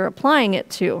that you're applying it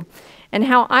to. And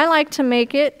how I like to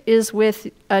make it is with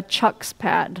a Chuck's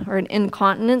pad or an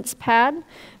incontinence pad,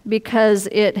 because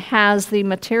it has the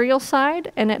material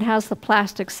side and it has the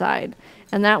plastic side.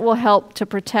 And that will help to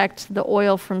protect the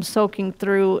oil from soaking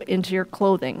through into your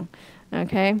clothing,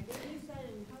 okay?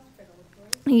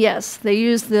 Yes, they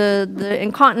use the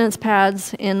incontinence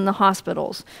pads in the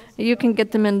hospitals. You can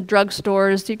get them in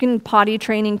drugstores. You can potty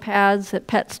training pads at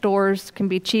pet stores, can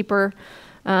be cheaper.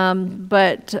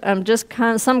 But just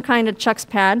some kind of Chuck's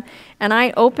pad. And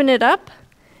I open it up,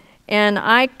 and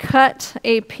I cut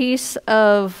a piece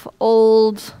of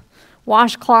old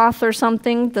washcloth or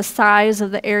something, the size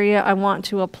of the area I want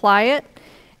to apply it,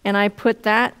 and I put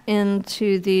that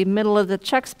into the middle of the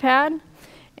Chuck's pad,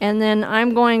 and then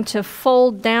I'm going to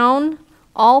fold down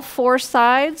all 4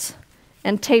 sides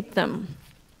and tape them,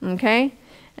 okay?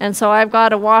 And so I've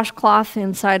got a washcloth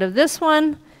inside of this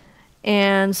one,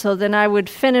 and so then I would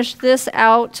finish this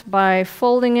out by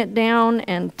folding it down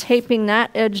and taping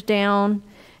that edge down,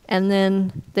 and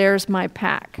then there's my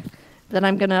pack that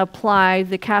I'm going to apply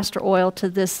the castor oil to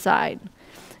this side.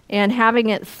 And having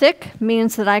it thick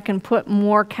means that I can put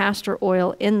more castor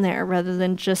oil in there rather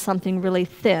than just something really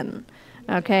thin,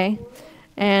 okay?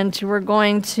 And we're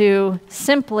going to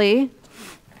simply,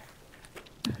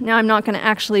 now I'm not going to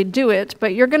actually do it,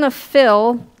 but you're going to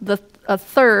fill a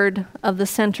third of the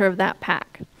center of that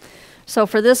pack. So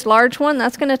for this large one,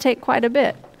 that's going to take quite a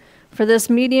bit. For this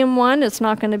medium one, it's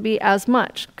not going to be as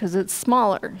much because it's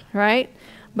smaller, right?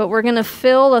 But we're going to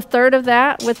fill a third of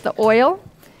that with the oil,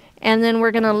 and then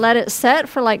we're going to let it set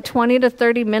for like 20 to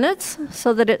 30 minutes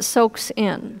so that it soaks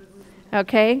in,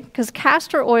 okay? Because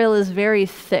castor oil is very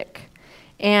thick,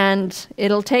 and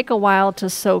it'll take a while to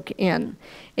soak in.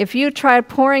 If you try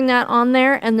pouring that on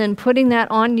there and then putting that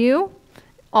on you,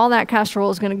 all that castor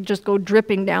oil is going to just go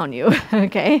dripping down you,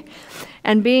 okay?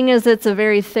 And being as it's a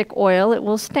very thick oil, it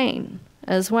will stain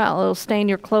as well. It'll stain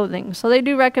your clothing. So they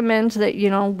do recommend that,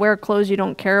 wear clothes you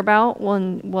don't care about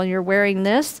when you're wearing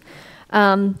this.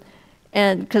 And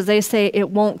because they say it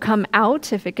won't come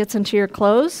out if it gets into your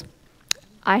clothes.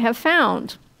 I have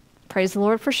found, praise the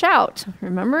Lord for shout.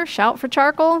 Remember, shout for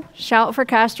charcoal, shout for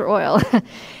castor oil.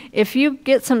 If you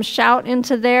get some shout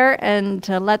into there and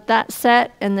let that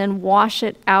set and then wash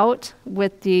it out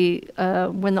with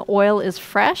when the oil is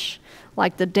fresh,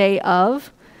 like the day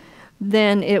of,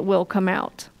 then it will come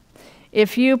out.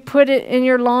 If you put it in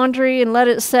your laundry and let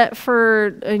it set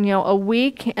for a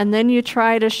week, and then you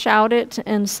try to shout it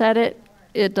and set it,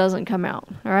 it doesn't come out,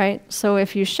 all right? So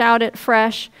if you shout it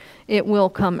fresh, it will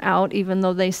come out, even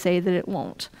though they say that it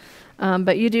won't.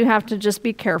 But you do have to just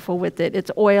be careful with it.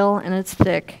 It's oil and it's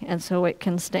thick, and so it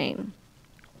can stain.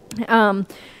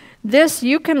 This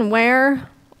you can wear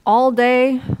all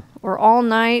day or all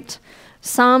night.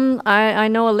 I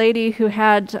know a lady who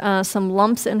had some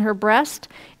lumps in her breast,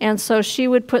 and so she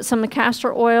would put some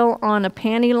castor oil on a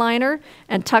panty liner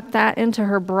and tuck that into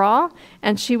her bra,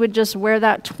 and she would just wear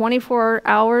that 24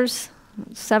 hours,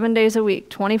 7 days a week,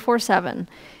 24/7,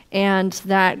 and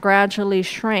that gradually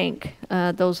shrank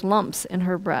those lumps in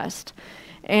her breast.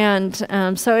 And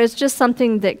so it's just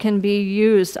something that can be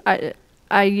used.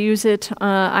 I use it,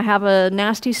 I have a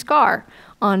nasty scar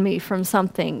on me from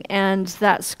something, and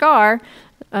that scar,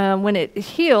 when it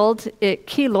healed, it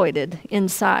keloided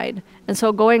inside, and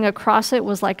so going across it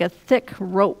was like a thick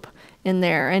rope in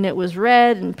there, and it was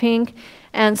red and pink,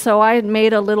 and so I had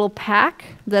made a little pack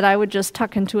that I would just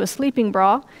tuck into a sleeping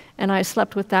bra, and I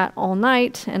slept with that all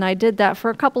night, and I did that for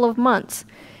a couple of months.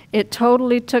 It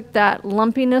totally took that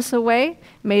lumpiness away,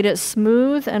 made it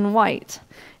smooth and white,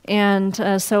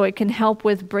 and so it can help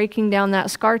with breaking down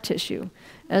that scar tissue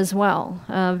as well.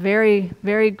 Very,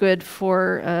 very good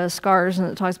for scars, and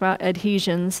it talks about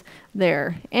adhesions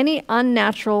there. Any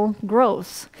unnatural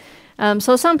growths.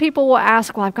 So some people will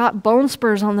ask, well, I've got bone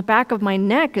spurs on the back of my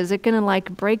neck. Is it going to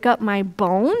like break up my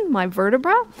bone, my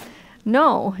vertebra?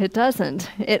 No, it doesn't.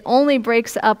 It only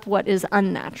breaks up what is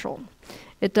unnatural.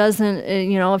 It doesn't,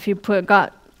 if you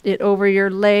got it over your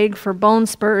leg for bone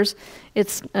spurs,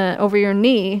 it's over your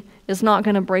knee, it's not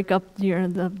going to break up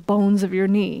the bones of your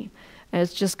knee.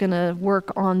 It's just going to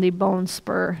work on the bone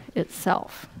spur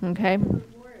itself, okay?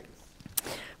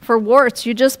 For warts,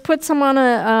 you just put some on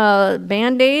a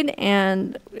Band-Aid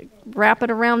and wrap it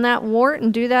around that wart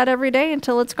and do that every day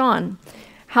until it's gone.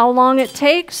 How long it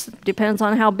takes depends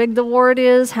on how big the wart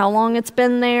is, how long it's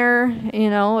been there,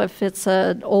 if it's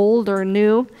old or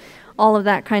new, all of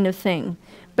that kind of thing.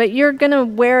 But you're going to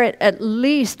wear it at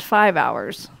least 5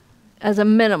 hours, as a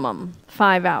minimum,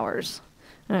 5 hours,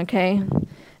 okay?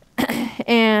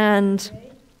 And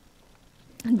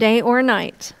day or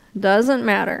night, doesn't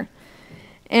matter.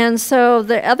 And so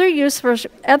the other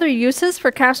uses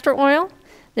for castor oil,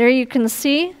 there you can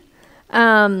see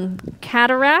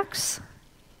cataracts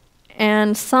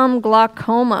and some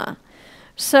glaucoma.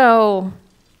 So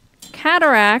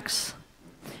cataracts,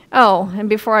 and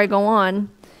before I go on,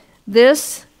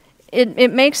 this,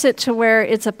 it makes it to where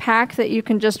it's a pack that you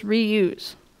can just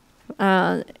reuse.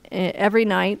 Every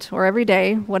night or every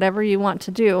day, whatever you want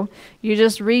to do, you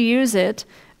just reuse it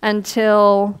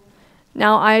until,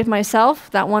 now I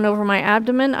myself, that one over my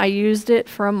abdomen, I used it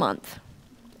for a month,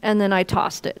 and then I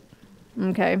tossed it,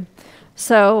 okay?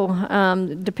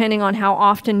 So depending on how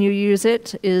often you use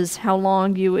it is how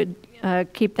long you would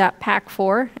keep that pack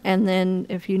for, and then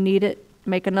if you need it,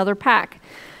 make another pack.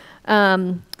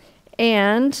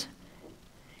 And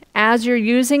as you're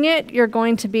using it, you're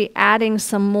going to be adding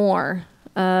some more,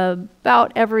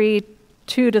 about every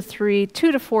 2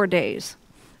 to 4 days,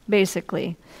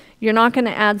 basically. You're not going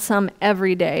to add some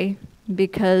every day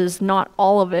because not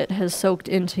all of it has soaked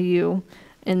into you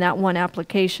in that one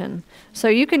application. So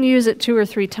you can use it 2 or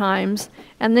 3 times,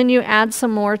 and then you add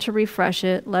some more to refresh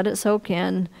it, let it soak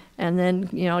in, and then,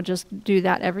 just do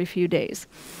that every few days.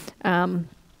 And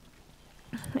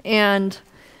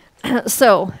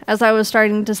so, as I was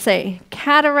starting to say,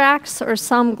 cataracts or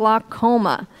some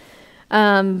glaucoma.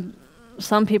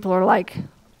 Some people are like,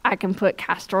 I can put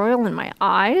castor oil in my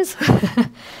eyes.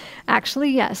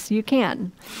 Actually, yes, you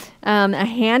can. A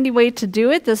handy way to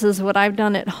do it, this is what I've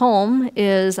done at home,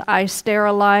 is I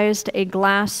sterilized a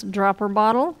glass dropper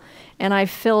bottle and I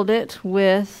filled it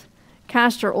with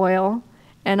castor oil,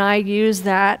 and I use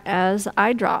that as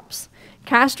eye drops.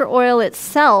 Castor oil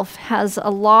itself has a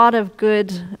lot of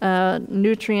good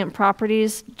nutrient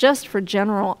properties just for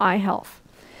general eye health.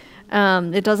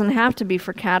 It doesn't have to be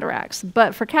for cataracts,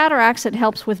 but for cataracts it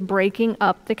helps with breaking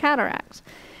up the cataracts.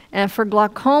 And for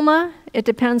glaucoma, it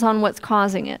depends on what's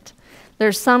causing it.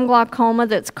 There's some glaucoma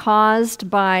that's caused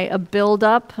by a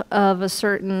buildup of a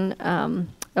certain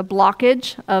a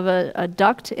blockage of a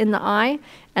duct in the eye,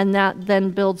 and that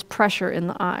then builds pressure in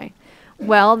the eye.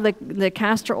 Well, the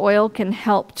castor oil can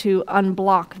help to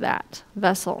unblock that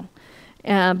vessel.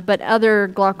 But other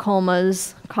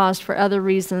glaucomas caused for other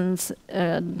reasons,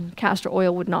 castor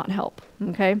oil would not help,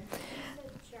 okay?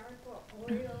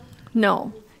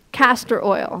 No, castor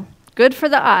oil. Good for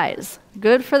the eyes.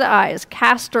 Good for the eyes.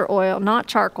 Castor oil, not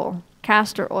charcoal.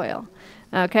 Castor oil,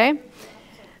 okay?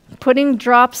 Putting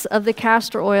drops of the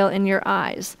castor oil in your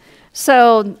eyes.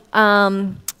 So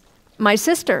my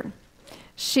sister,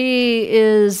 She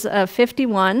is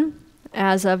 51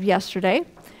 as of yesterday.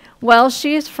 Well,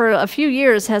 she's for a few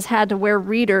years has had to wear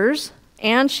readers,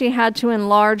 and she had to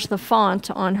enlarge the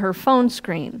font on her phone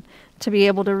screen to be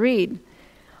able to read.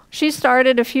 She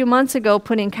started a few months ago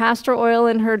putting castor oil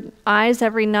in her eyes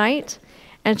every night,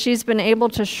 and she's been able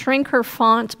to shrink her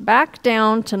font back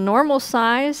down to normal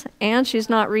size, and she's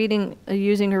not reading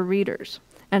using her readers,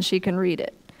 and she can read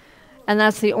it. And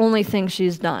that's the only thing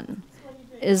she's done,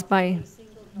 is by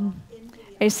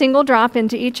a single drop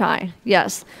into each eye.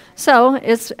 Yes. So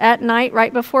it's at night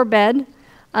right before bed.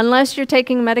 Unless you're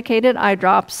taking medicated eye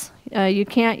drops, you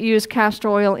can't use castor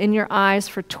oil in your eyes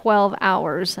for 12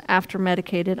 hours after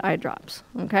medicated eye drops.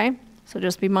 Okay? So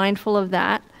just be mindful of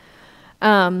that.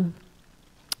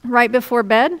 Right before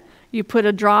bed, you put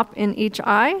a drop in each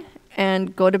eye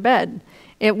and go to bed.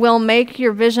 It will make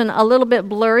your vision a little bit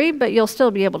blurry, but you'll still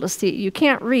be able to see. You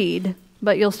can't read,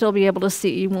 but you'll still be able to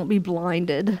see. You won't be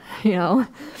blinded, you know.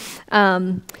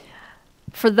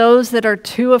 For those that are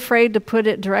too afraid to put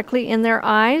it directly in their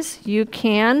eyes, you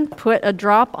can put a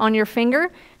drop on your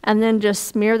finger and then just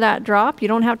smear that drop. You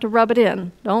don't have to rub it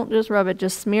in. Don't just rub it.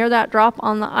 Just smear that drop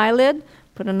on the eyelid,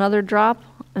 put another drop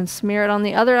and smear it on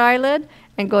the other eyelid,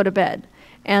 and go to bed.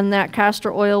 And that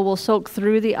castor oil will soak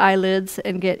through the eyelids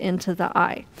and get into the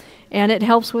eye. And it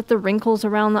helps with the wrinkles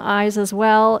around the eyes as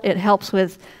well. It helps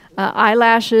with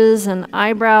eyelashes and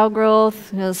eyebrow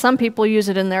growth. You know, some people use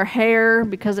it in their hair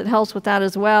because it helps with that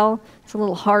as well. It's a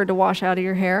little hard to wash out of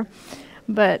your hair.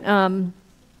 But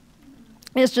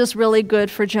it's just really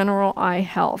good for general eye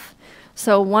health.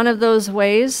 So one of those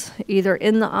ways, either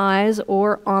in the eyes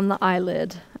or on the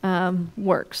eyelid,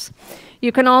 works.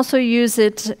 You can also use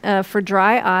it for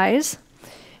dry eyes.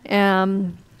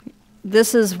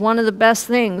 This is one of the best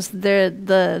things.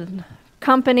 The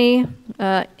company,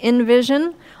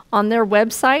 Envision, on their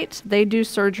website, they do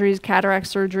surgeries, cataract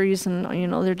surgeries, and you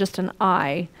know, they're just an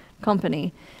eye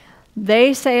company.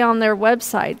 They say on their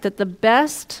website that the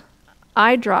best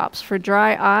eye drops for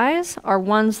dry eyes are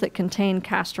ones that contain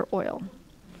castor oil.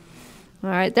 All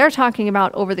right, they're talking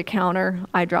about over-the-counter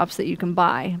eye drops that you can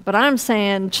buy, but I'm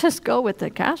saying just go with the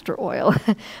castor oil.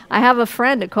 I have a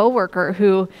friend, a coworker,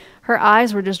 who her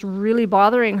eyes were just really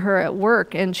bothering her at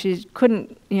work, and she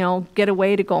couldn't, you know, get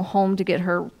away to go home to get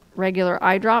her regular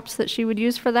eye drops that she would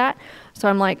use for that. So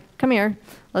I'm like, come here,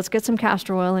 let's get some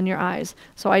castor oil in your eyes.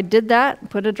 So I did that,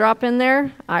 put a drop in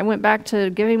there. I went back to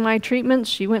giving my treatments.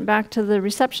 She went back to the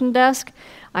reception desk.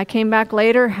 I came back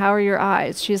later, how are your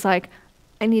eyes? She's like,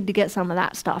 I need to get some of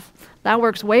that stuff. That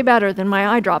works way better than my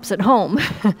eye drops at home.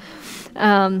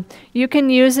 You can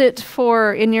use it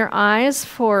for in your eyes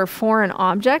for foreign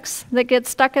objects that get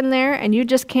stuck in there and you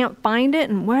just can't find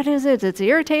it. And what is it? It's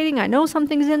irritating. I know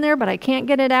something's in there, but I can't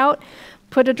get it out.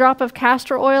 Put a drop of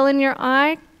castor oil in your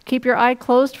eye. Keep your eye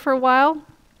closed for a while.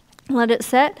 Let it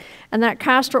set. And that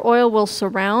castor oil will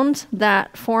surround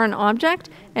that foreign object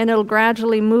and it'll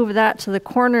gradually move that to the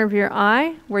corner of your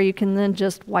eye where you can then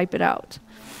just wipe it out.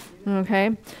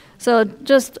 Okay? So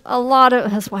just a lot of,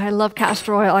 that's why I love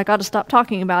castor oil. I got to stop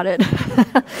talking about it.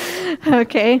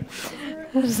 Okay.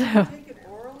 So,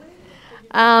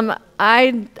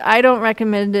 I don't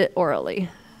recommend it orally.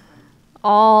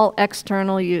 All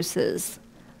external uses.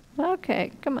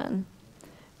 Okay, come on.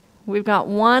 We've got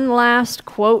one last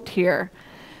quote here.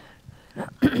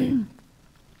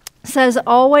 Says,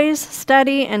 always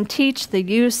study and teach the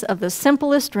use of the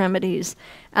simplest remedies,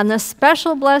 and the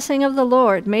special blessing of the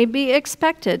Lord may be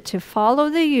expected to follow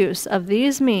the use of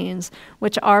these means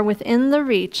which are within the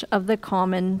reach of the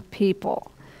common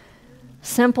people.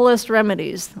 Simplest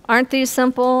remedies. Aren't these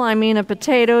simple? I mean, a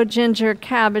potato, ginger,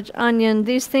 cabbage, onion,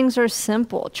 these things are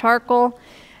simple. Charcoal.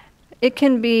 It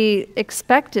can be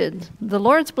expected. The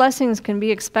Lord's blessings can be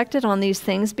expected on these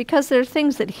things because they're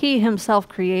things that He Himself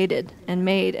created and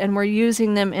made, and we're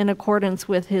using them in accordance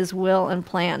with His will and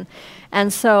plan.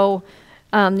 And so,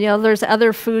 you know, there's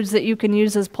other foods that you can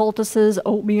use as poultices,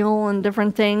 oatmeal and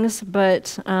different things,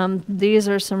 but these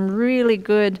are some really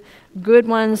good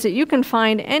ones that you can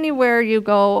find anywhere you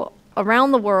go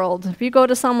around the world. If you go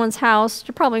to someone's house,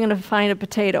 you're probably going to find a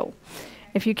potato.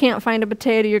 If you can't find a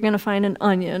potato, you're going to find an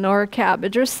onion or a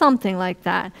cabbage or something like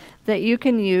that that you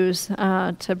can use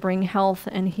to bring health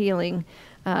and healing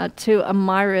to a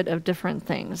myriad of different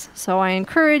things. So I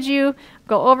encourage you,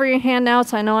 go over your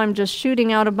handouts. I know I'm just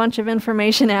shooting out a bunch of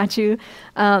information at you,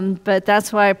 but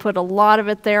that's why I put a lot of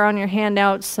it there on your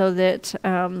handouts so that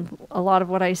a lot of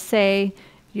what I say,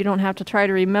 you don't have to try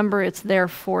to remember. It's there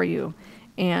for you.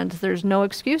 And there's no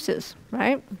excuses,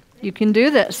 right? You can do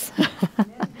this.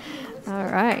 All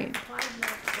right.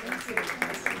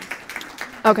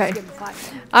 Okay. Give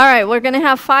 5 minutes. All right, we're going to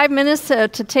have 5 minutes to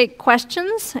take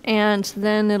questions, and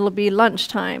then it'll be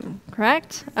lunchtime,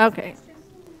 correct? Okay.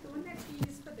 The one that you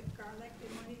use for the garlic, the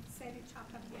one you said you chop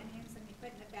up the onions and you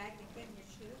put in a bag and put in your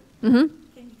shoe. Mm-hmm.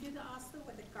 Can you do that also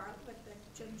with the garlic, with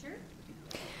the ginger?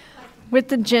 With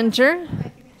the ginger. Like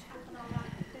if you chop it all up,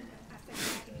 put it in a plastic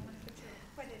bag and you want to put your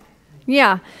foot in it.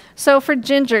 Yeah. So for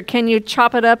ginger, can you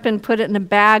chop it up and put it in a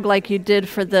bag like you did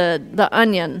for the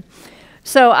onion?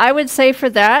 So I would say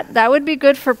for that would be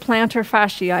good for plantar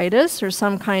fasciitis or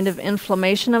some kind of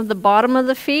inflammation of the bottom of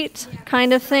the feet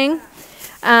kind of thing.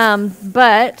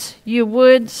 But you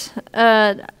would,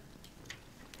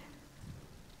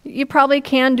 you probably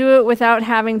can do it without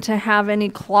having to have any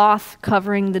cloth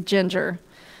covering the ginger.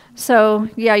 So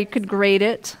yeah, you could grate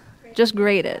it, just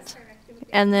grate it,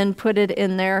 and then put it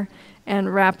in there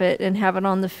and wrap it and have it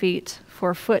on the feet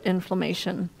for foot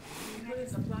inflammation. You put it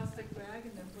in a plastic bag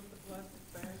and then put the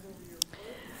plastic bag over your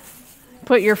foot.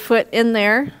 Put your foot in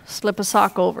there, slip a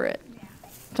sock over it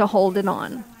to hold it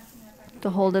on. To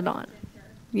hold it on.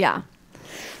 Yeah.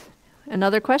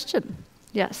 Another question?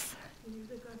 Yes.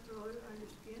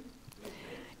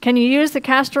 Can you use the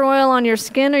castor oil on your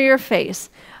skin or your face?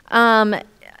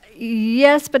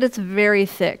 Yes, but it's very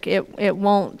thick. It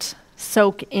won't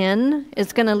soak in.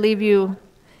 It's going to leave you,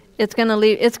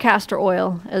 it's castor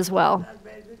oil as well.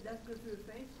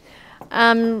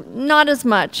 Not as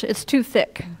much. It's too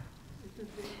thick.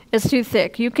 It's too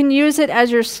thick. You can use it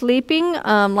as you're sleeping,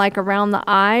 like around the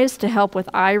eyes to help with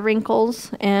eye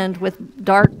wrinkles and with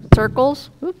dark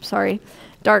circles. Oops, sorry.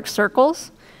 Dark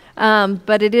circles.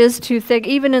 But it is too thick.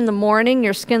 Even in the morning,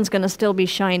 your skin's going to still be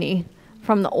shiny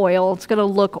from the oil. It's going to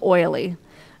look oily.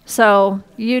 So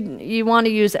you want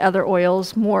to use other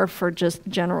oils more for just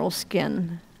general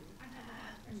skin.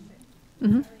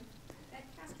 Mm-hmm. That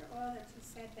castor oil that you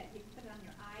said that you put on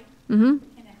your eye, Mm-hmm.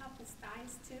 can it help with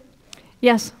thighs too?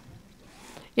 Yes.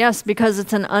 Yes, because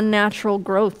it's an unnatural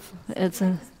growth. It's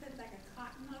a Just put like a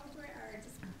cotton over it or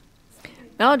just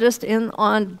no, just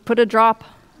put a drop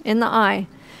in the eye.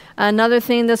 Another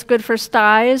thing that's good for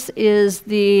styes is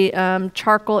the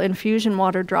charcoal infusion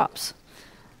water drops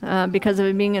because of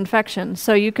it being infection.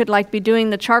 So you could like be doing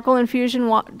the charcoal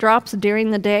infusion drops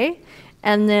during the day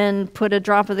and then put a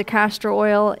drop of the castor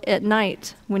oil at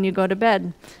night when you go to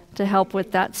bed to help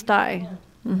with that stye.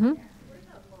 Mm-hmm.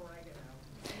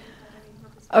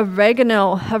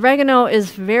 Oregano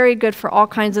is very good for all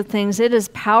kinds of things. It is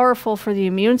powerful for the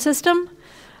immune system.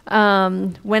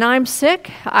 When I'm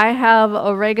sick, I have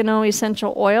oregano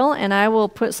essential oil, and I will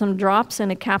put some drops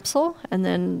in a capsule, and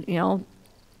then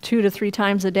 2 to 3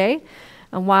 times a day.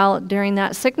 And while during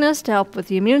that sickness, to help with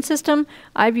the immune system,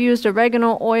 I've used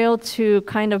oregano oil to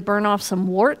kind of burn off some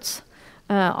warts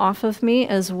off of me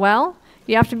as well.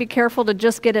 You have to be careful to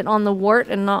just get it on the wart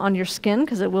and not on your skin,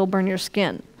 because it will burn your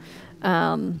skin.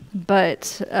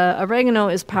 But oregano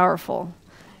is powerful.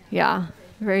 Yeah,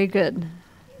 very good.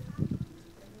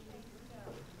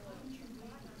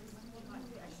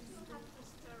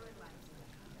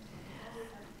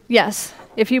 Yes,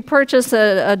 if you purchase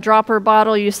a dropper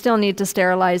bottle, you still need to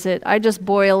sterilize it. I just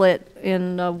boil it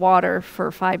in water for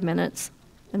 5 minutes,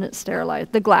 and it's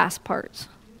sterilized, the glass parts.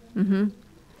 Mm-hmm.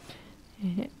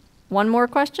 One more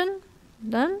question?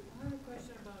 Done? I have a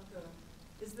question about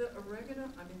is the oregano,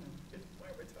 why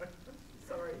are we talking,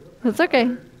 sorry. That's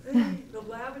okay. The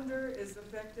lavender is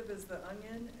effective as the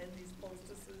onion and these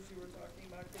poultices you were talking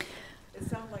about? It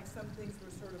sounded like some things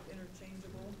were sort of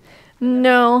interchangeable.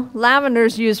 No, lavender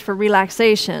is used for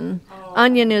relaxation. Oh.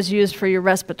 Onion is used for your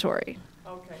respiratory.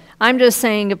 Okay. I'm just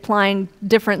saying applying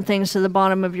different things to the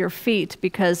bottom of your feet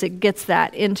because it gets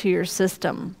that into your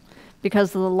system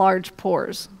because of the large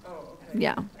pores. Oh, okay.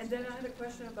 Yeah. And then I had a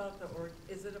question about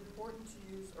is it important to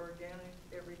use organic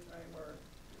every time or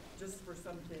just for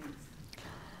some things?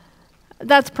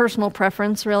 That's personal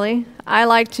preference, really. I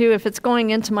like to, if it's going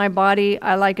into my body,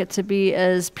 I like it to be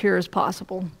as pure as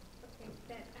possible. Okay,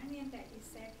 that onion that you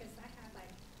said, because I have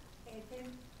like aphid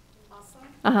also.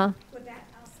 Uh-huh. Would that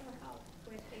also help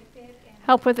with aphid and?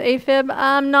 Help with AFib?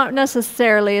 Not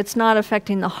necessarily. It's not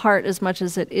affecting the heart as much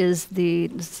as it is the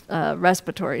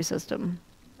respiratory system.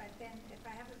 But then if I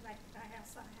have it, like if I have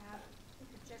some have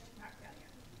digestion heart failure,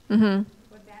 Mm-hmm.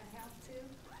 would that help too?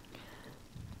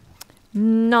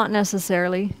 Not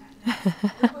necessarily. What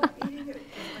about eating it?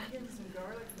 Onions and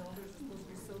garlic and all, they're supposed to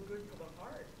be so good for the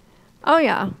heart. Oh,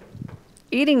 yeah.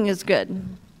 Eating is good.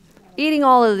 Eating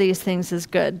all of these things is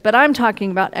good. But I'm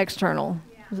talking about external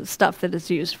stuff that it's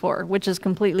used for, which is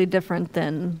completely different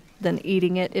than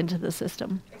eating it into the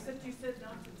system. Except you said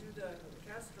not to do the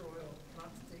castor oil,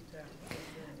 not to take that.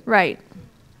 Right.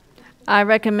 I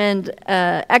recommend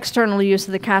external use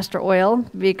of the castor oil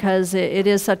because it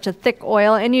is such a thick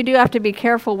oil, and you do have to be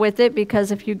careful with it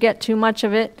because if you get too much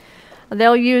of it,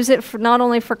 they'll use it for not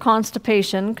only for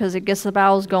constipation because it gets the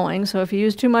bowels going. So if you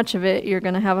use too much of it, you're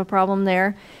going to have a problem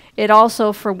there. It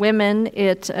also, for women,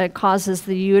 it causes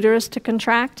the uterus to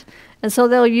contract, and so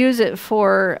they'll use it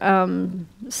for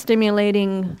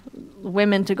stimulating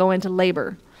women to go into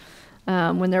labor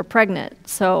when they're pregnant.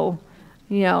 So,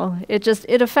 you know,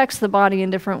 it affects the body in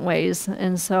different ways,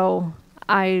 and so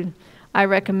I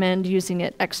recommend using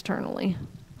it externally.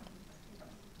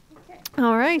 Okay.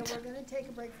 All right. So we're going to take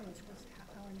a break from this. What's an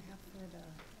hour and a half for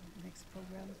the next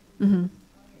program? Mm-hmm.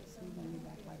 Okay, so we're going to be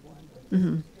back by 1.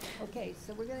 Mm-hmm. Okay,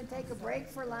 so we're going to take a break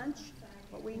for lunch,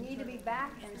 but we need to be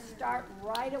back and start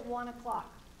right at 1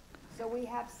 o'clock. So we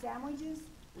have sandwiches,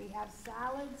 we have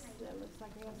salads, it looks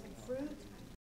like we have some fruit,